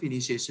 months of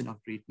initiation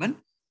of treatment.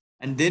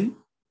 And then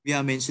we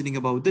are mentioning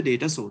about the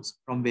data source,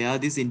 from where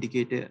this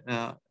indicator,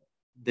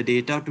 the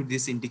data to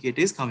this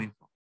indicator is coming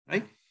from,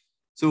 right?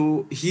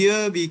 So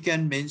here we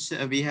can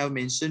mention, we have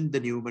mentioned the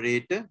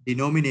numerator,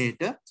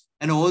 denominator,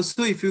 and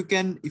also if you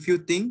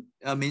think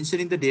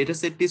mentioning the data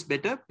set is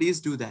better, please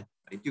do that,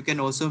 right? You can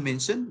also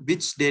mention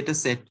which data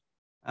set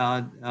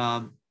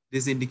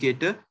this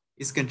indicator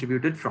is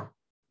contributed from.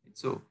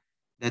 So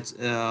that's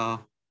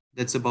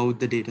about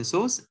the data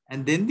source,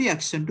 and then the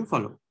action to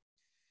follow.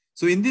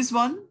 So in this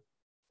one,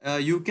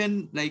 you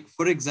can, like,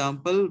 for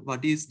example,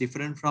 what is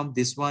different from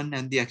this one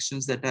and the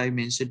actions that I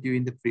mentioned to you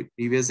in the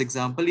previous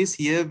example is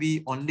here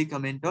we only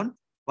comment on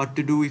what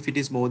to do if it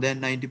is more than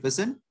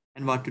 90%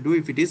 and what to do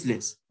if it is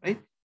less, right?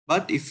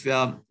 But if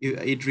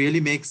it really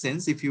makes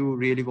sense, if you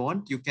really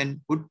want, you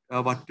can put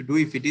what to do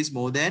if it is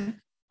more than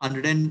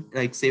 100 and,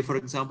 like, say, for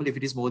example, if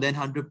it is more than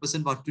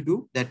 100%, what to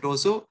do, that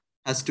also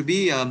has to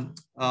be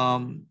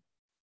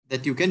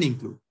that you can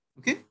include.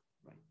 Okay.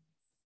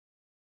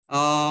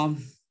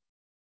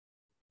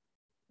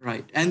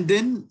 Right. And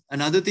then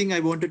another thing I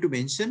wanted to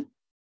mention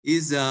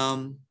is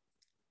the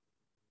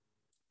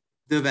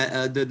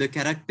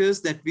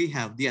characters that we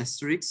have, the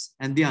asterisks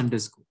and the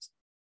underscores.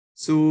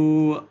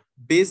 So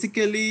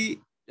basically,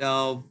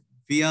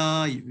 we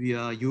are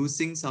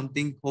using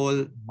something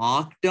called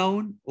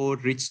Markdown or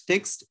rich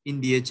text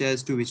in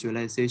DHIS2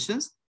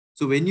 visualizations.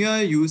 So when you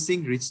are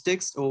using rich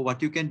text, or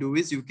what you can do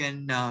is you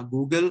can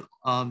Google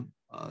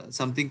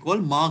something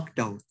called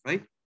Markdown,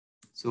 right?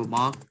 So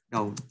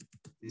Markdown,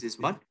 this is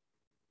what.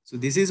 So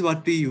this is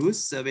what we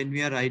use when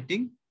we are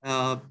writing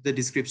the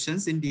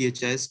descriptions in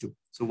DHIS2.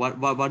 So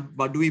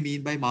what do we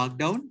mean by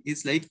Markdown?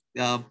 Is like,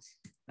 now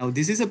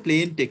this is a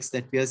plain text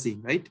that we are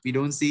seeing, right? We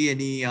don't see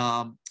any,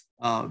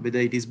 whether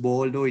it is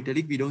bold or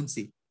italic, we don't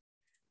see.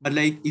 But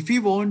like, if we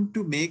want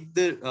to make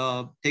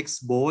the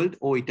text bold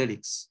or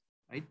italics,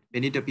 right?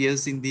 When it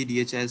appears in the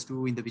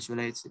DHIS2 in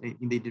the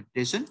in the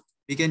interpretation,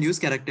 we can use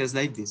characters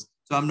like this.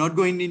 So I'm not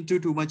going into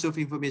too much of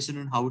information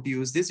on how to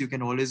use this. You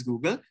can always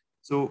Google.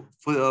 So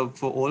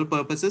for all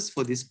purposes,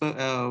 for this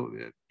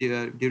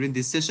during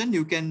this session,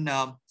 you can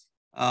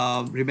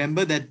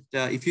remember that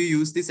if you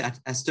use this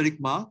asterisk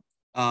mark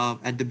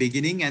at the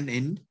beginning and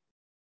end,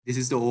 this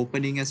is the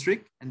opening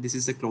asterisk and this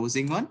is the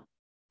closing one.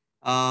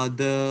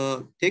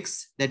 The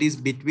text that is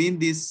between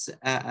these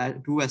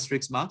 2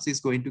 asterisk marks is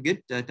going to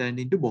get turned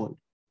into bold,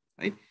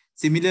 right?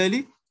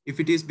 Similarly, if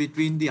it is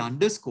between the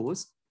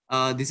underscores,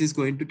 this is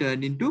going to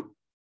turn into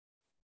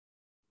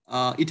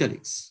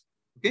italics.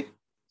 Okay.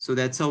 So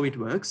that's how it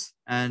works.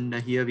 And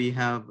here we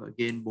have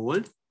again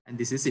bold, and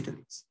this is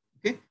italics.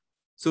 Okay.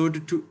 So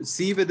to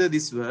see whether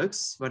this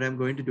works, what I'm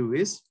going to do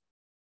is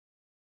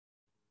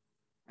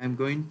I'm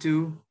going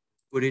to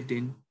put it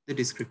in the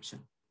description.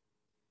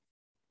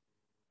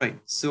 Right.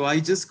 So I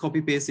just copy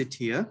paste it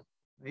here,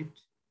 right?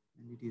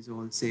 And it is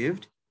all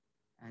saved.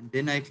 And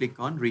then I click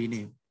on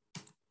rename.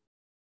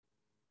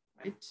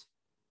 Right.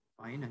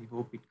 Fine. I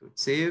hope it got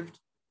saved.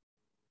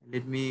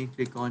 Let me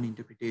click on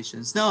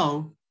interpretations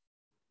now.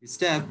 This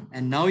tab,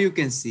 and now you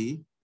can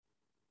see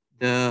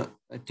the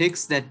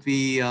text that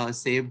we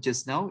saved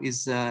just now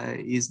is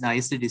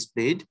nicely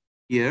displayed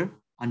here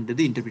under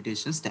the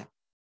interpretations tab.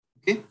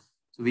 Okay,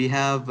 so we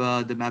have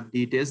the map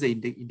details, the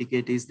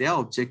indicator is there,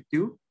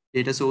 objective,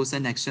 data source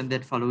and action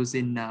that follows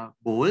in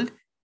bold,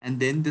 and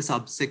then the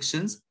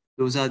subsections,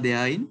 those are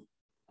there in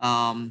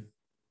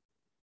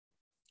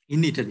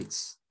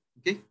italics.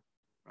 Okay,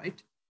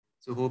 right.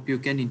 So hope you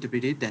can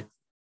interpret it that.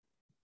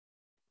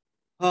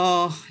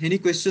 Any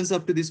questions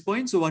up to this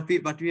point? So what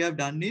we have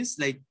done is,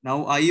 like,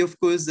 now I, of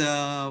course,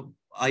 I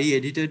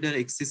edited an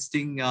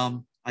existing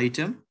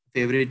item,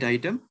 favorite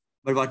item,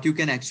 but what you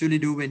can actually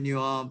do when you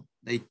are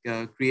like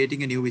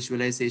creating a new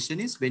visualization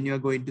is when you are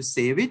going to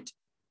save it,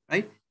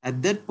 right?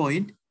 At that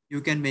point,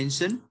 you can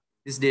mention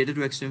this data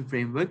to action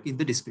framework in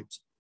the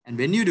description. And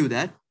when you do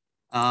that,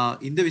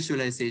 in the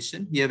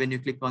visualization here, when you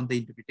click on the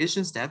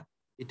interpretations tab,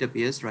 it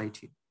appears right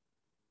here.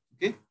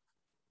 Okay.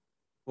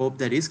 Hope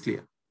that is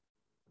clear.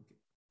 Okay.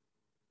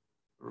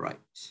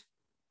 Right.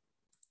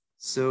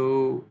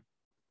 So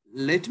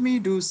let me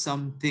do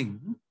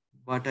something.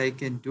 What I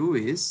can do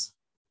is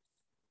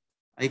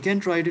I can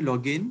try to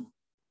log in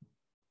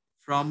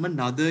from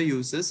another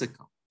user's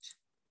account.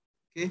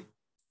 Okay.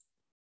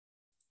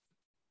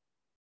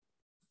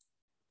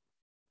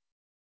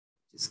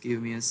 Just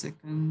give me a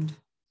second.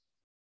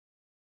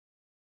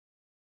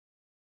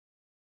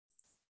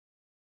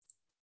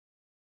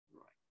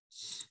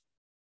 Right.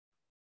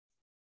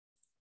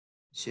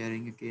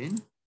 Sharing again.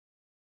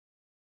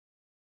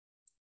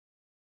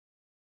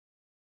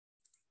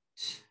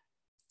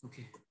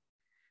 Okay.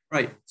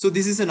 Right. So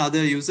this is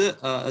another user,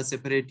 a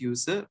separate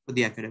user for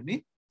the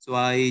academy. So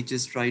I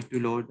just tried to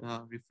load,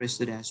 refresh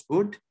the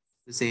dashboard,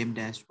 the same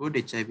dashboard,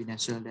 HIV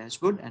national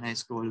dashboard, and I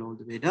scroll all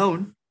the way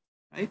down,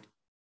 right?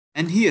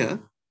 And here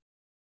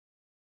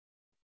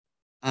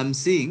I'm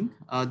seeing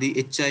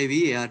the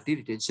HIV ART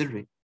retention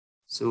rate.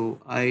 So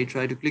I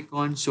try to click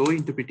on show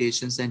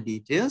interpretations and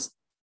details.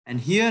 And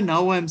here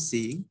now I'm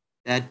seeing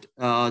that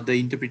the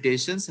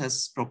interpretations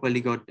has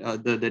properly got,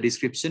 the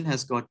description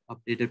has got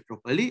updated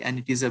properly, and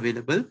it is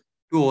available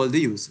to all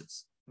the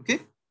users. Okay,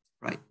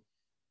 right.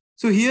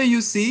 So here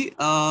you see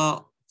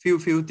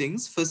few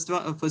things. First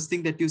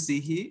thing that you see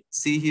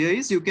here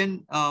is you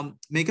can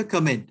make a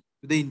comment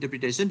to the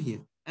interpretation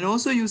here. And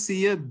also you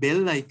see a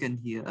bell icon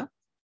here,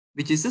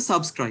 which is a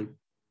subscribe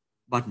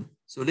button.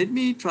 So let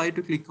me try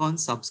to click on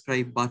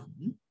subscribe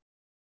button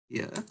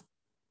here,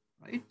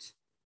 right?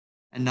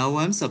 And now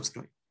I'm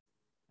subscribed.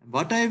 And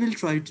what I will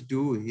try to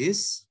do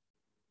is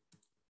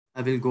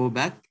I will go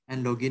back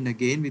and log in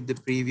again with the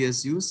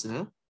previous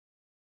user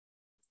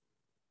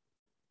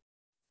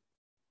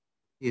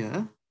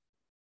here.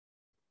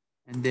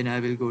 And then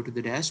I will go to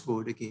the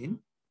dashboard again,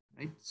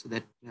 right? So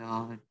that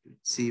to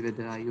see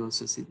whether I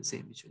also see the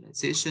same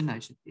visualization, I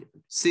should be able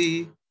to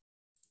see,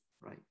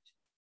 right?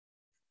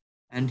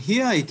 And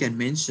here I can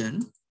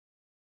mention,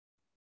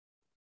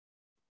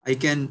 I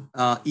can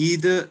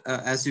either,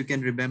 as you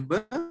can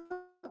remember,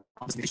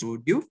 I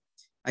showed you,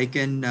 I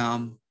can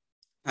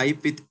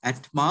type with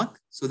 @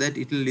 so that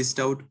it will list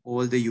out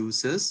all the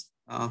users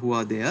who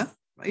are there,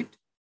 right?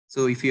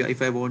 So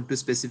if I want to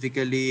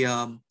specifically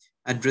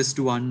address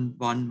to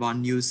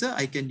one user,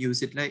 I can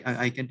use it like,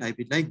 I can type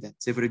it like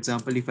that. Say for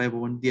example, if I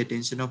want the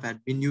attention of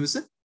admin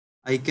user,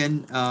 I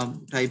can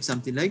type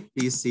something like,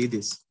 please see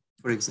this,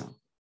 for example,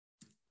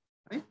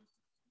 right?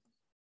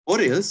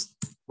 Or else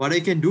what I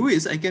can do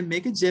is I can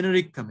make a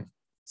generic comment.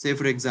 Say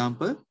for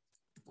example,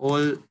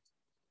 all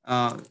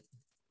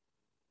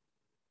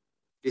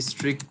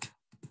district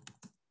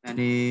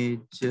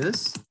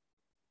managers,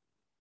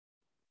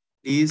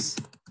 please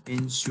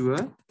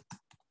ensure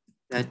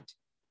that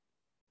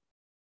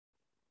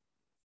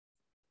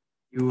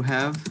you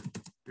have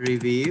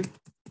reviewed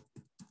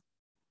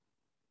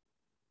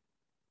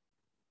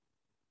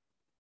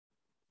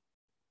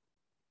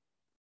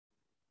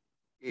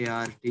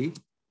ART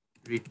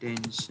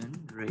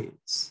retention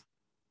rates.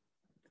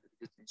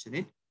 Just mention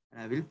it,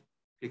 and I will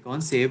click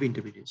on save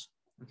interpretation.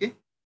 Okay,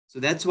 so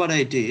that's what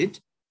I did.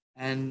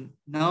 And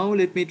now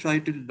let me try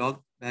to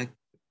log back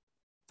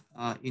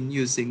in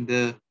using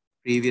the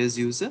previous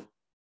user.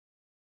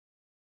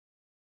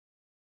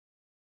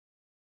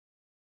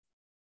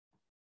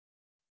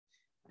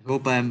 I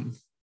hope I'm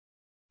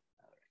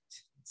all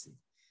right. Let's see.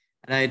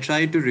 And I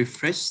try to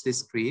refresh the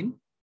screen,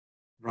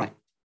 right?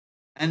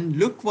 And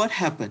look what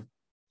happened.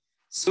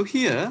 So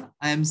here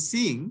I am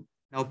seeing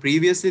now,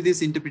 previously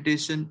this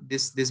interpretation,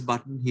 this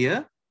button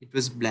here, it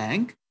was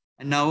blank,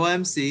 and now I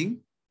am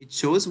seeing it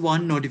shows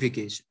one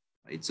notification,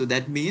 right? So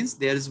that means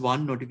there is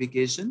one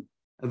notification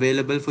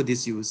available for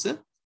this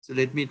user. So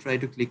let me try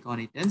to click on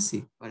it and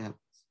see what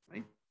happens,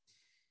 right?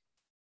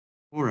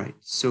 All right,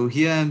 so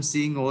here I'm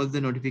seeing all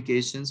the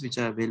notifications which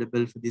are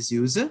available for this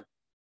user.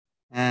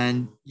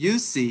 And you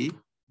see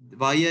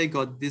why I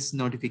got this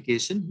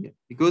notification here,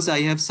 because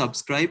I have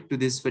subscribed to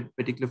this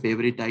particular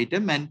favorite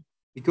item, and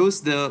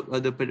because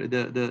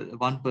the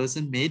one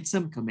person made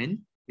some comment,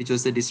 which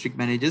was the district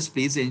managers,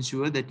 please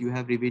ensure that you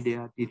have reviewed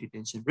ART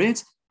retention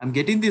rates. I'm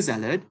getting this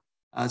alert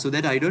so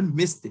that I don't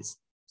miss this.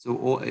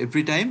 So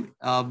every time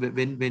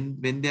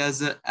when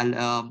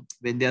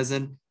there's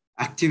an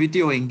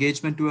activity or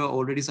engagement to an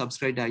already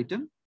subscribed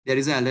item, there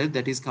is an alert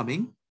that is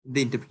coming in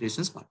the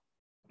interpretations part,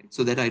 right?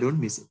 So that I don't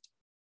miss it.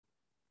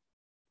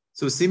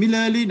 So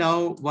similarly,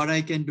 now what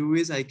I can do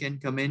is I can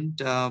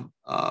comment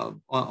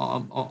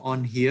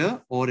on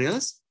here, or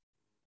else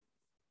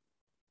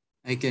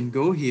I can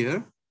go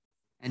here,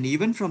 and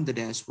even from the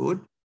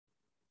dashboard,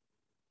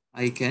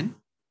 I can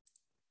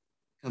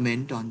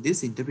comment on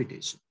this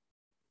interpretation,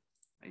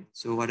 right?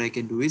 So what I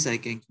can do is I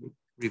can click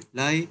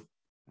reply,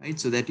 right?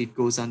 So that it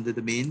goes under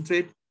the main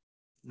thread,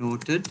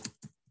 noted,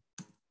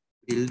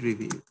 will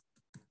review,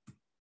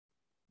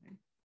 right?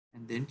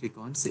 And then click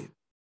on save.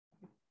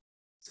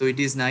 So it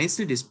is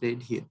nicely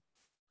displayed here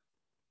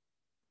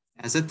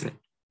as a thread,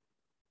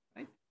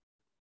 right?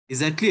 Is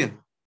that clear?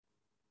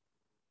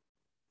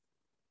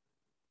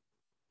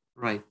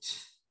 Right.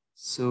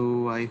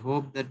 So I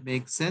hope that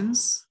makes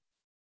sense.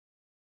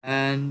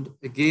 And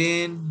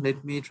again,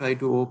 let me try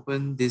to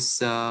open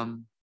this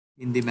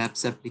in the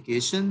Maps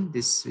application,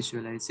 this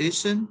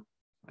visualization,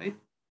 right?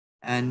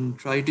 And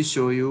try to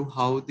show you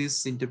how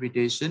this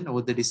interpretation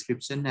or the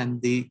description and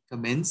the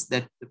comments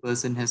that the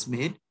person has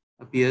made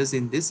appears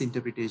in this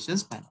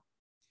interpretations panel.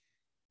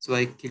 So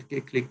I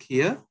click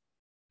here.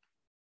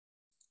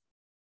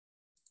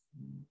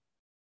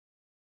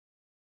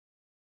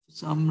 For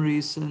some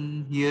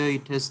reason here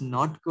it has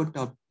not got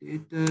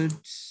updated.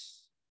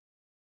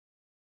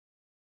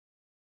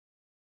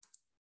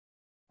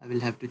 I will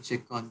have to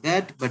check on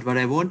that. But what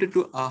I wanted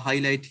to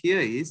highlight here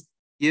is,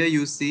 here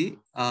you see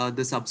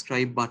the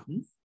subscribe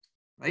button,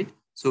 right?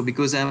 So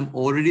because I'm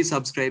already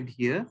subscribed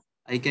here,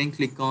 I can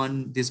click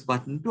on this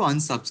button to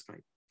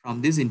unsubscribe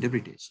from this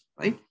interpretation,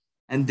 right?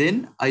 And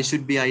then I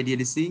should be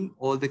ideally seeing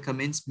all the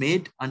comments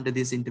made under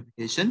this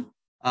interpretation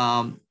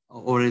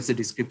or as a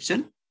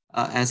description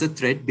as a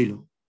thread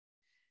below.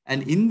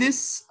 And in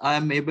this, I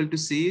am able to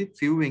see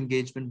few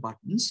engagement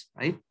buttons,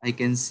 right? I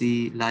can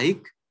see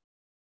like,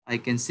 I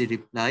can see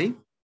reply,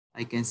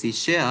 I can see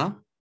share,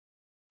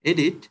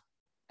 edit,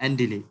 and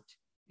delete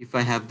if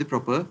I have the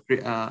proper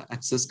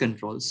access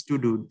controls to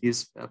do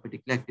these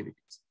particular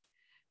activities.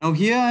 Now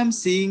here I'm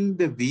seeing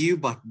the view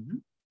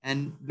button,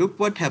 and look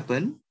what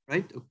happened,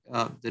 right?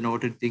 The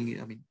noted thing,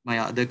 I mean, my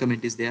other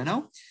comment is there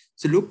now.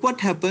 So look what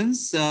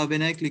happens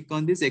when I click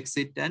on this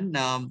exit and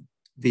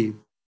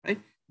view, right?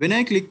 When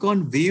I click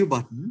on view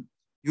button,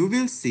 you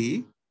will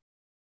see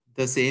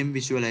the same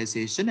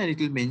visualization, and it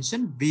will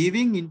mention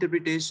viewing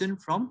interpretation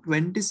from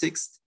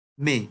 26th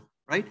May,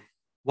 right?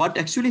 What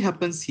actually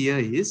happens here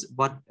is,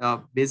 what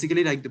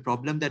basically like the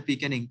problem that we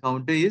can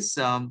encounter is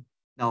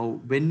now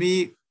when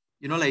we,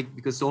 like,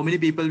 because so many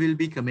people will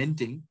be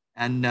commenting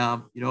and,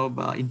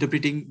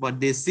 interpreting what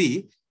they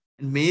see,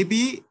 and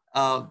maybe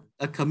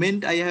a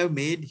comment I have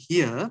made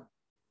here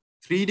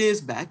 3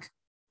 days back,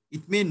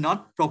 it may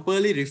not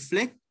properly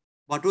reflect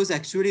what was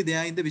actually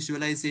there in the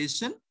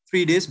visualization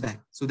 3 days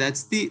back. So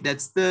that's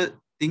the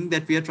thing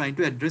that we are trying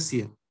to address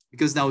here,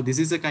 because now this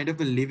is a kind of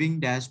a living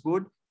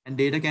dashboard, and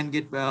data can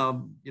get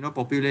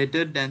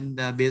populated,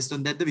 and based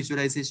on that the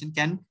visualization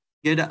can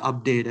get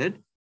updated.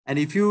 And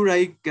if you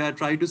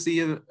try to see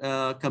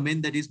a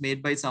comment that is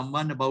made by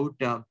someone about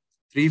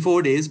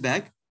 3-4 days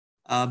back,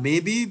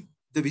 maybe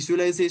the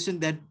visualization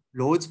that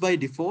loads by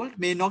default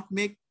may not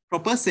make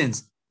proper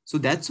sense. So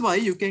that's why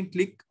you can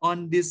click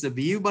on this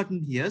view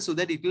button here, so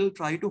that it will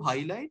try to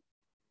highlight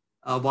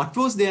what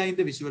was there in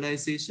the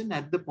visualization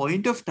at the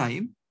point of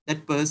time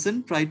that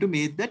person tried to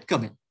make that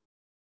comment.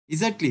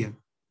 Is that clear?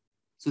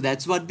 So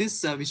that's what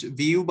this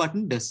view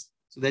button does,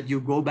 so that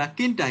you go back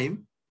in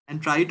time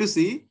and try to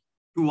see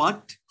to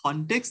what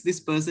context this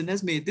person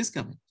has made this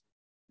comment.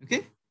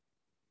 Okay.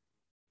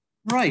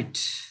 Right.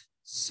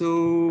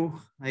 So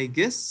I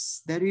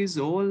guess that is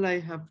all I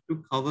have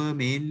to cover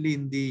mainly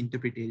in the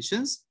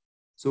interpretations.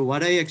 So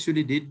what I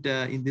actually did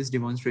in this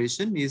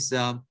demonstration is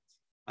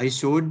I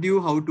showed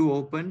you how to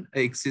open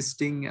an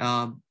existing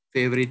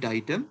favorite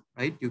item,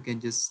 right? You can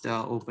just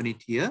open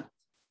it here.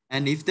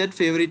 And if that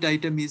favorite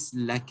item is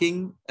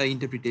lacking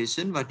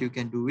interpretation, what you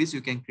can do is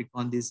you can click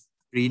on this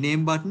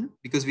rename button,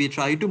 because we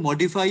try to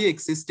modify an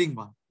existing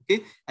one,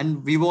 okay?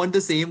 And we want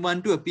the same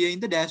one to appear in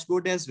the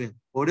dashboard as well.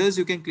 Or else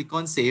you can click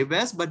on save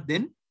as, but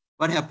then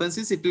what happens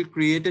is it will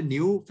create a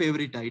new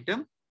favorite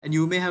item, and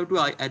you may have to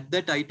add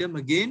that item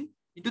again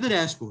into the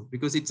dashboard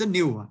because it's a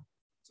new one.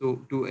 So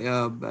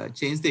to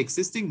change the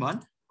existing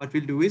one, what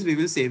we'll do is we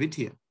will save it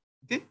here,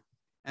 okay?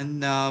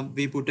 And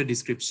we put a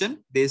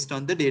description based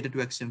on the data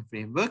to action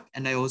framework.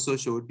 And I also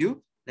showed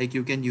you, like,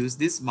 you can use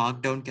this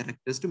markdown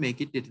characters to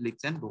make it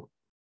italics and bold,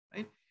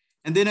 right?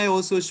 And then I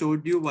also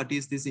showed you what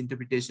is this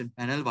interpretation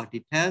panel, what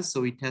it has.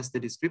 So it has the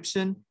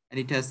description, and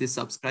it has the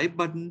subscribe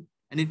button,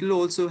 and it will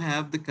also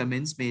have the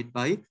comments made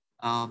by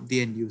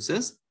the end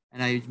users.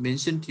 And I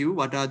mentioned to you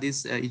what are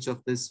these, each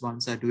of these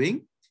ones are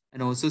doing,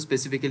 and also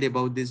specifically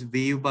about this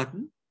view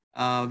button,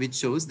 which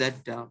shows that,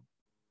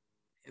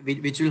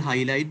 which will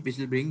highlight, which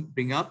will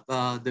bring up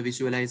the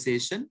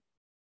visualization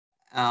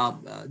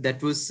that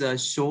was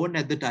shown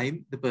at the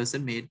time the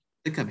person made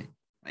the comment,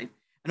 right?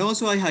 And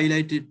also I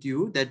highlighted to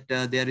you that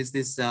there is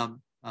this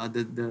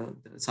the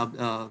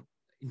sub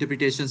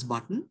interpretations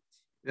button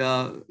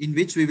in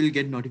which we will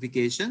get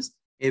notifications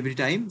every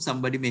time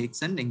somebody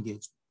makes an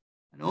engagement.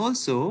 And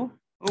also,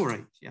 all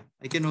right, yeah,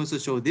 I can also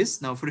show this.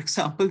 Now, for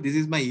example, this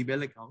is my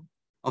email account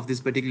of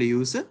this particular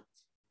user,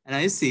 and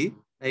I see,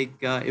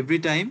 like, every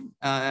time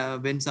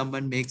when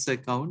someone makes an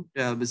account,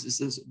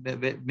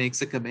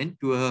 makes a comment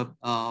to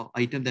a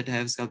item that I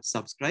have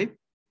subscribed,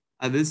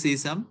 I will see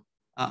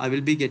I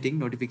will be getting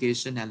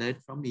notification alert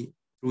from me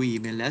through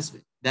email as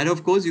well. That,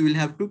 of course, you will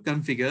have to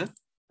configure,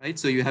 right?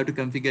 So you have to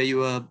configure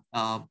your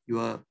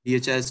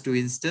DHIS2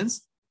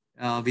 instance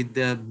with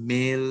the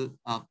mail,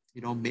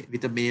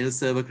 with the mail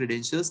server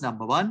credentials,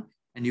 number one,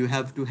 and you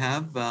have to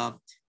have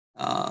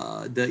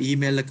the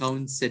email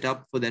account set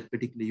up for that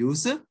particular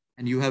user.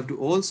 And you have to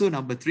also,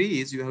 number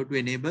 3 is you have to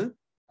enable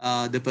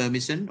the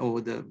permission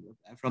or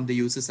from the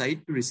user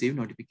side to receive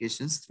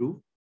notifications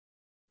through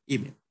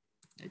email.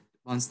 Right?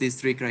 Once these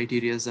 3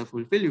 criteria are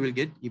fulfilled, you will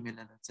get email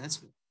alerts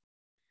as well.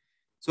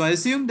 So I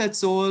assume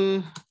that's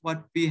all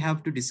what we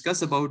have to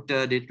discuss about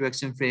data to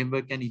action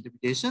framework and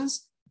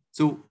interpretations.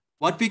 So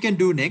what we can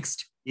do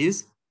next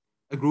is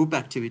a group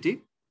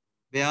activity,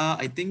 where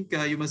I think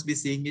you must be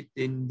seeing it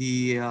in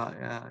the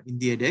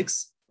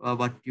edX,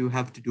 what you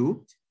have to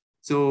do.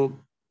 So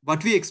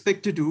what we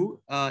expect to do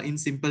in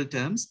simple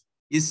terms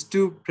is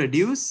to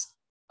produce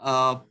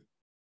a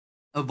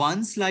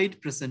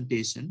 1-slide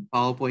presentation,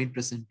 PowerPoint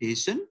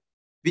presentation,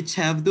 which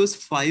have those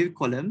 5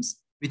 columns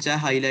which are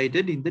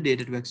highlighted in the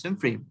data to action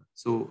framework.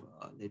 So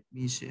let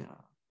me share.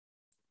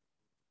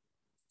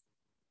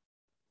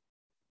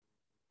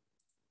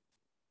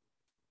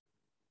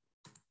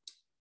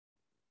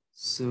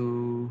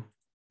 So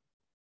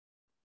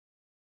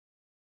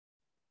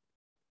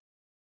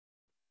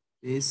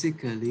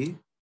basically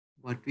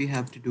what we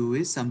have to do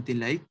is something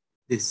like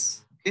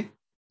this. Okay.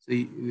 So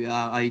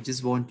I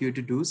just want you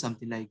to do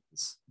something like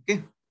this.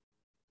 Okay.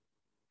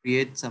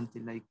 Create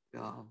something like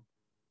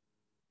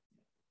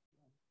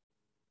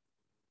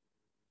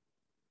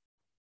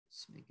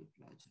let's make it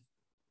larger.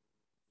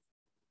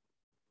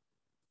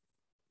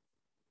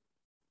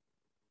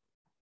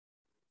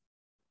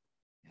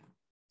 Yeah.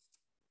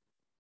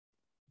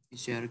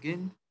 Share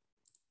again.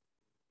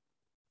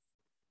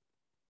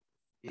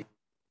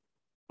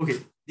 Okay,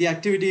 the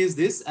activity is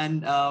this,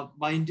 and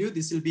mind you,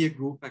 this will be a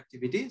group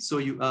activity. So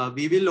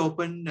we will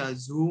open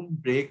Zoom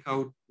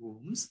breakout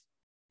rooms.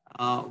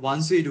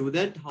 Once we do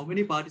that, how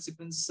many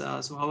participants?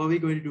 So how are we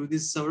going to do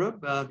this,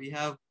 Saurabh? We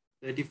have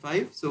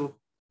 35. So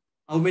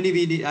how many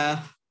we need?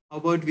 How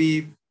about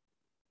we?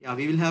 Yeah,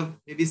 we will have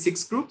maybe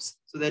 6 groups,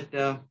 so that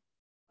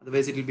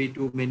otherwise it will be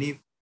too many,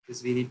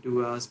 because we need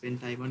to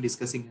spend time on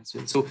discussing as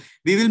well. So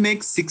we will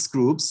make 6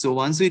 groups. So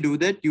once we do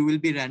that, you will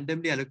be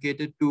randomly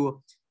allocated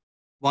to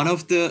one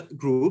of the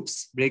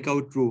groups,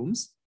 breakout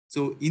rooms.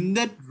 So in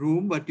that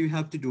room, what you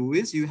have to do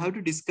is you have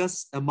to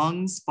discuss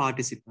amongst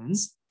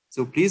participants.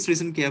 So please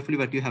listen carefully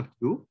what you have to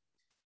do.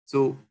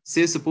 So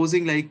say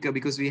supposing like,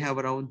 because we have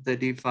around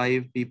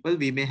 35 people,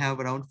 we may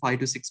have around 5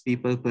 to 6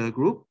 people per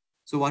group.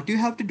 So what you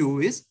have to do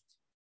is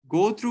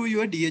go through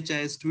your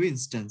DHIS2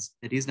 instance,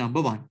 that is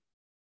number 1,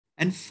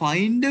 and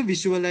find a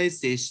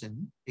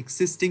visualization,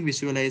 existing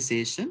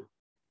visualization,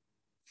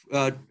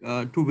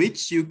 to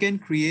which you can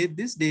create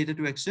this data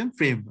to action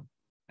framework,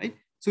 right?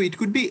 So it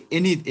could be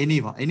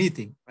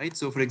anything, right?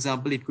 So for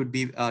example, it could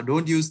be,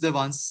 don't use the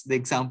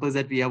examples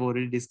that we have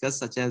already discussed,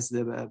 such as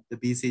the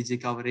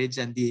BCG coverage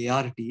and the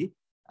ART,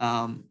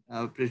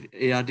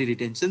 ART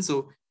retention.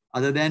 So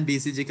other than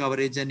BCG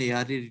coverage and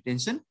ART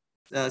retention,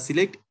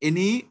 select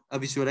any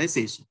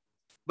visualization.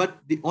 But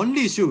the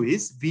only issue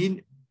is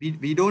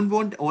we don't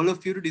want all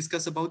of you to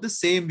discuss about the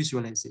same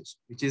visualization,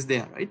 which is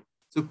there, right?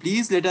 So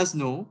please let us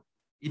know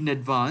in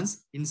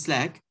advance in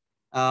Slack.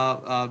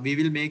 We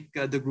will make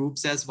the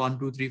groups as 1,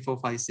 2, 3, 4,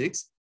 5,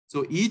 6.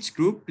 So each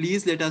group,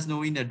 please let us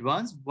know in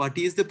advance what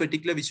is the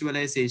particular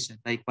visualization,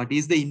 like what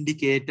is the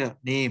indicator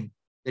name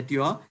that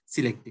you are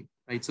selecting,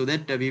 right? So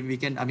that we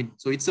can, I mean,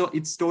 so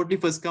it's totally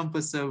first come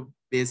first serve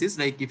basis.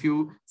 Like if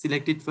you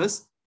select it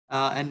first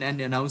and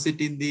announce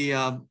it in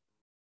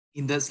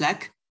the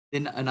Slack,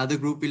 then another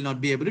group will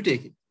not be able to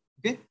take it.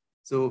 Okay.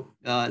 So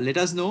let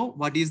us know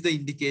what is the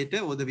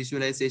indicator or the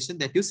visualization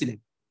that you select.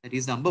 That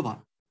is number 1,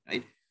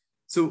 right?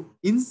 So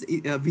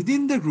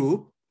within the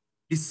group,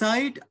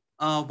 decide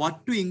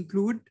what to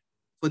include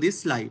for this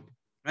slide,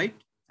 right?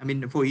 I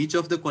mean, for each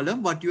of the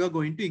column, what you are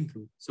going to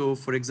include. So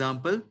for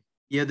example,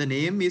 here the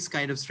name is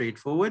kind of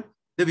straightforward,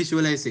 the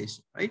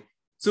visualization, right?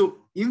 So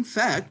in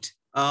fact,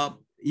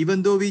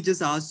 even though we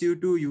just asked you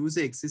to use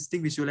the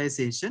existing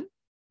visualization,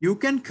 you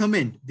can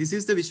comment, this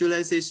is the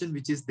visualization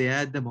which is there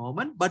at the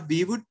moment, but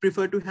we would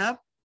prefer to have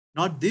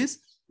not this,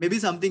 maybe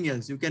something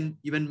else. You can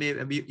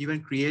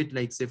even create,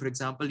 like, say, for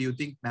example, you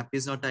think map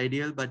is not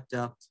ideal, but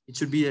it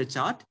should be a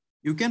chart.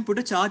 You can put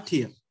a chart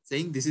here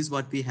saying this is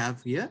what we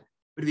have here,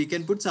 but we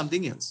can put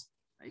something else,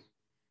 right?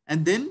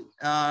 And then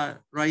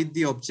write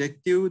the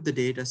objective, the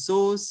data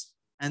source,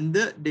 and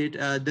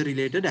the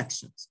related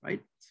actions,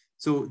 right?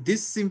 So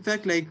this, in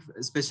fact, like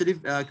especially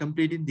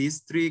completing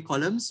these 3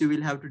 columns, you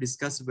will have to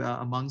discuss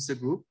amongst the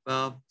group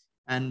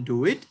and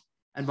do it.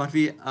 And what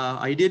we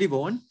ideally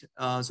want,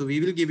 so we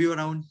will give you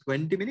around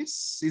 20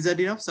 minutes. Is that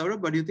enough, Saurabh?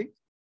 What do you think?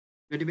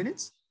 20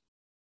 minutes?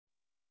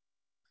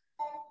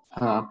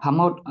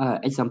 Promote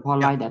example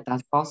like that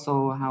as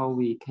also how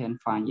we can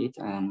find it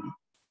and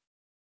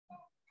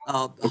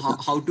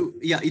how to,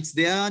 yeah, it's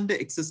there under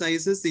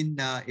exercises in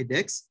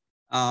edX.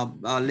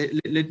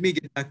 Let me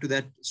get back to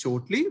that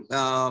shortly.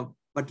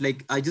 But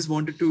like, I just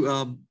wanted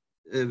to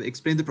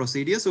explain the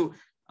procedure. So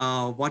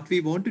what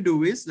we want to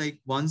do is, like,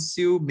 once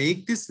you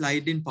make this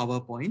slide in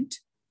PowerPoint,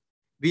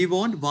 we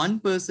want one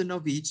person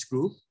of each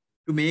group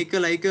to make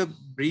a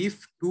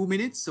brief 2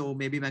 minutes, or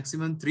maybe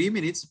maximum 3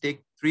 minutes,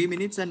 take 3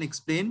 minutes and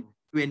explain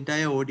to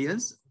entire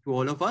audience, to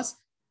all of us,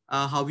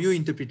 how you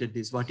interpreted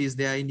this, what is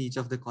there in each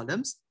of the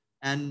columns,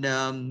 and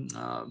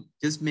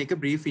just make a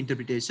brief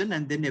interpretation,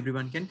 and then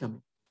everyone can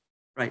comment.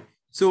 Right.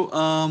 So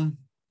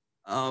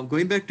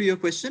going back to your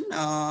question,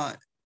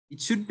 it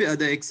should be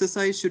the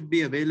exercise should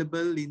be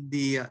available in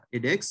the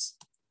edX.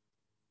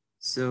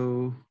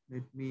 So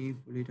let me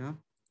pull it up.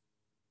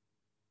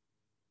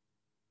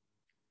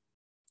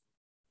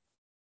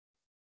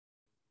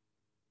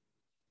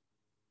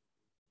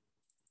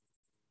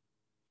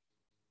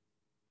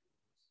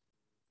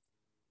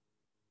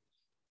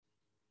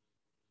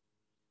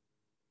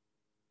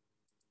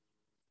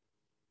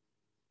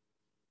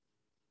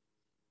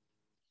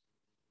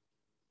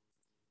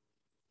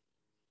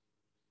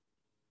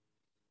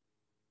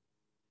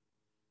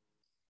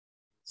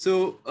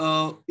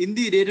 So in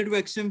the data to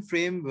action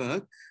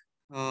framework,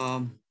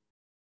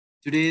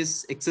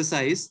 today's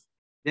exercise,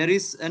 there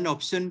is an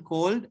option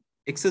called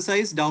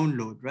exercise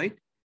download, right?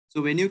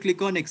 So when you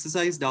click on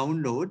exercise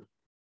download,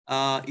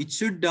 it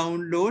should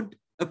download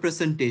a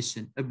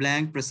presentation, a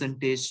blank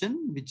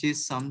presentation, which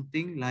is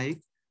something like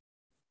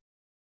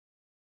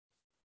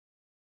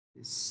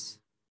this.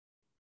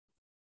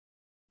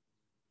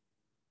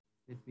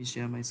 Let me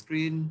share my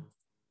screen.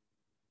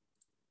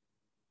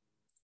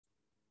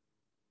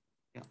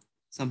 Yeah,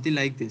 something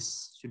like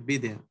this should be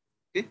there.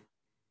 Okay.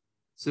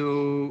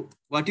 So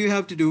what you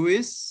have to do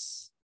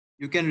is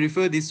you can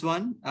refer this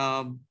one.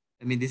 I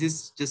mean, this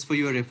is just for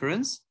your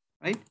reference,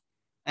 right?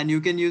 And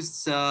you can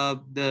use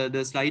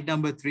the slide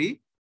number 3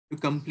 to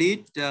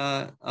complete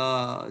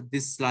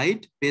this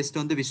slide based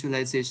on the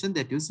visualization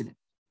that you select.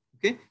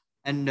 Okay.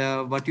 And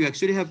what you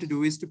actually have to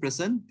do is to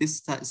present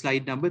this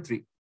slide number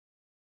 3.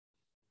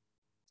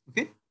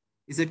 Okay.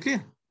 Is that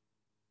clear?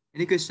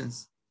 Any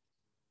questions?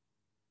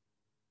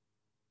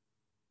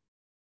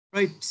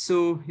 Right.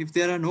 So if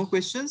there are no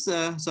questions,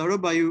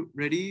 Saurabh, are you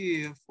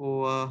ready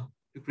for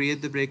to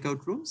create the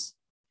breakout rooms?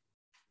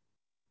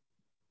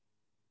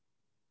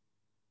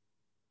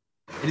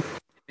 Anything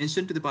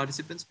mentioned to the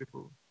participants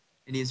before?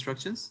 Any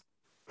instructions?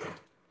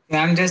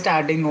 Yeah, I'm just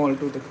adding all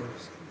to the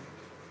groups.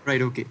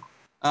 Right. Okay.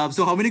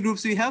 So how many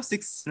groups do we have?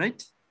 6,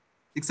 right?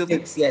 6 of them?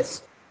 6,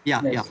 yes.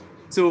 Yeah. Yes. Yeah.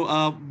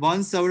 So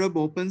once Saurabh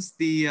opens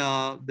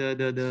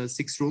the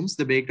 6 rooms,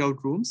 the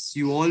breakout rooms,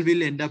 you all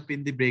will end up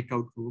in the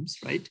breakout rooms,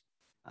 right?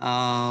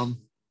 And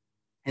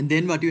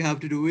then what you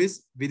have to do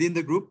is within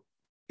the group,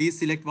 please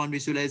select one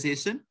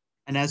visualization.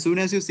 And as soon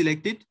as you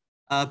select it,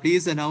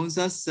 please announce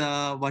us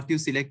what you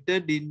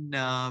selected in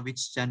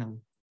which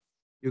channel.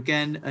 You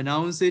can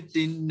announce it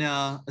in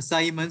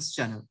assignments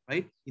channel,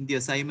 right? In the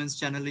assignments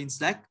channel in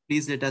Slack,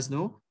 please let us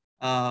know.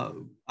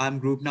 I'm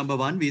group number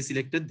 1, we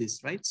selected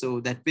this, right? So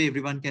that way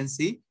everyone can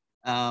see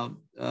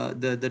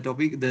the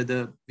topic,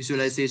 the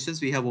visualizations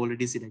we have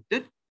already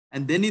selected.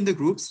 And then in the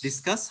groups,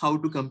 discuss how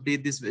to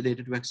complete this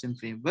data to action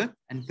framework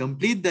and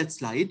complete that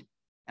slide,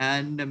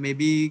 and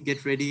maybe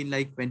get ready in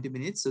like 20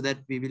 minutes so that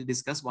we will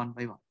discuss one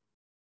by one.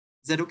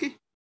 Is that okay?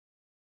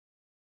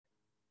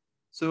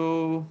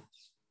 So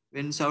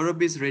when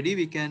Saurabh is ready,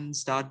 we can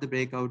start the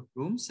breakout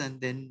rooms,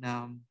 and then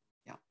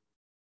yeah,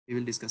 we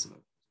will discuss about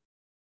it.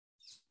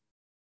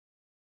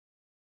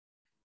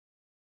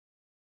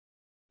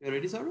 You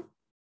ready, Saurabh?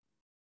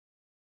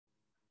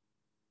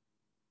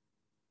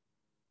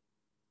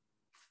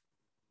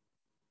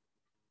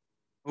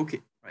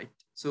 Okay, right.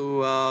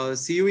 So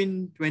see you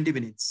in 20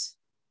 minutes.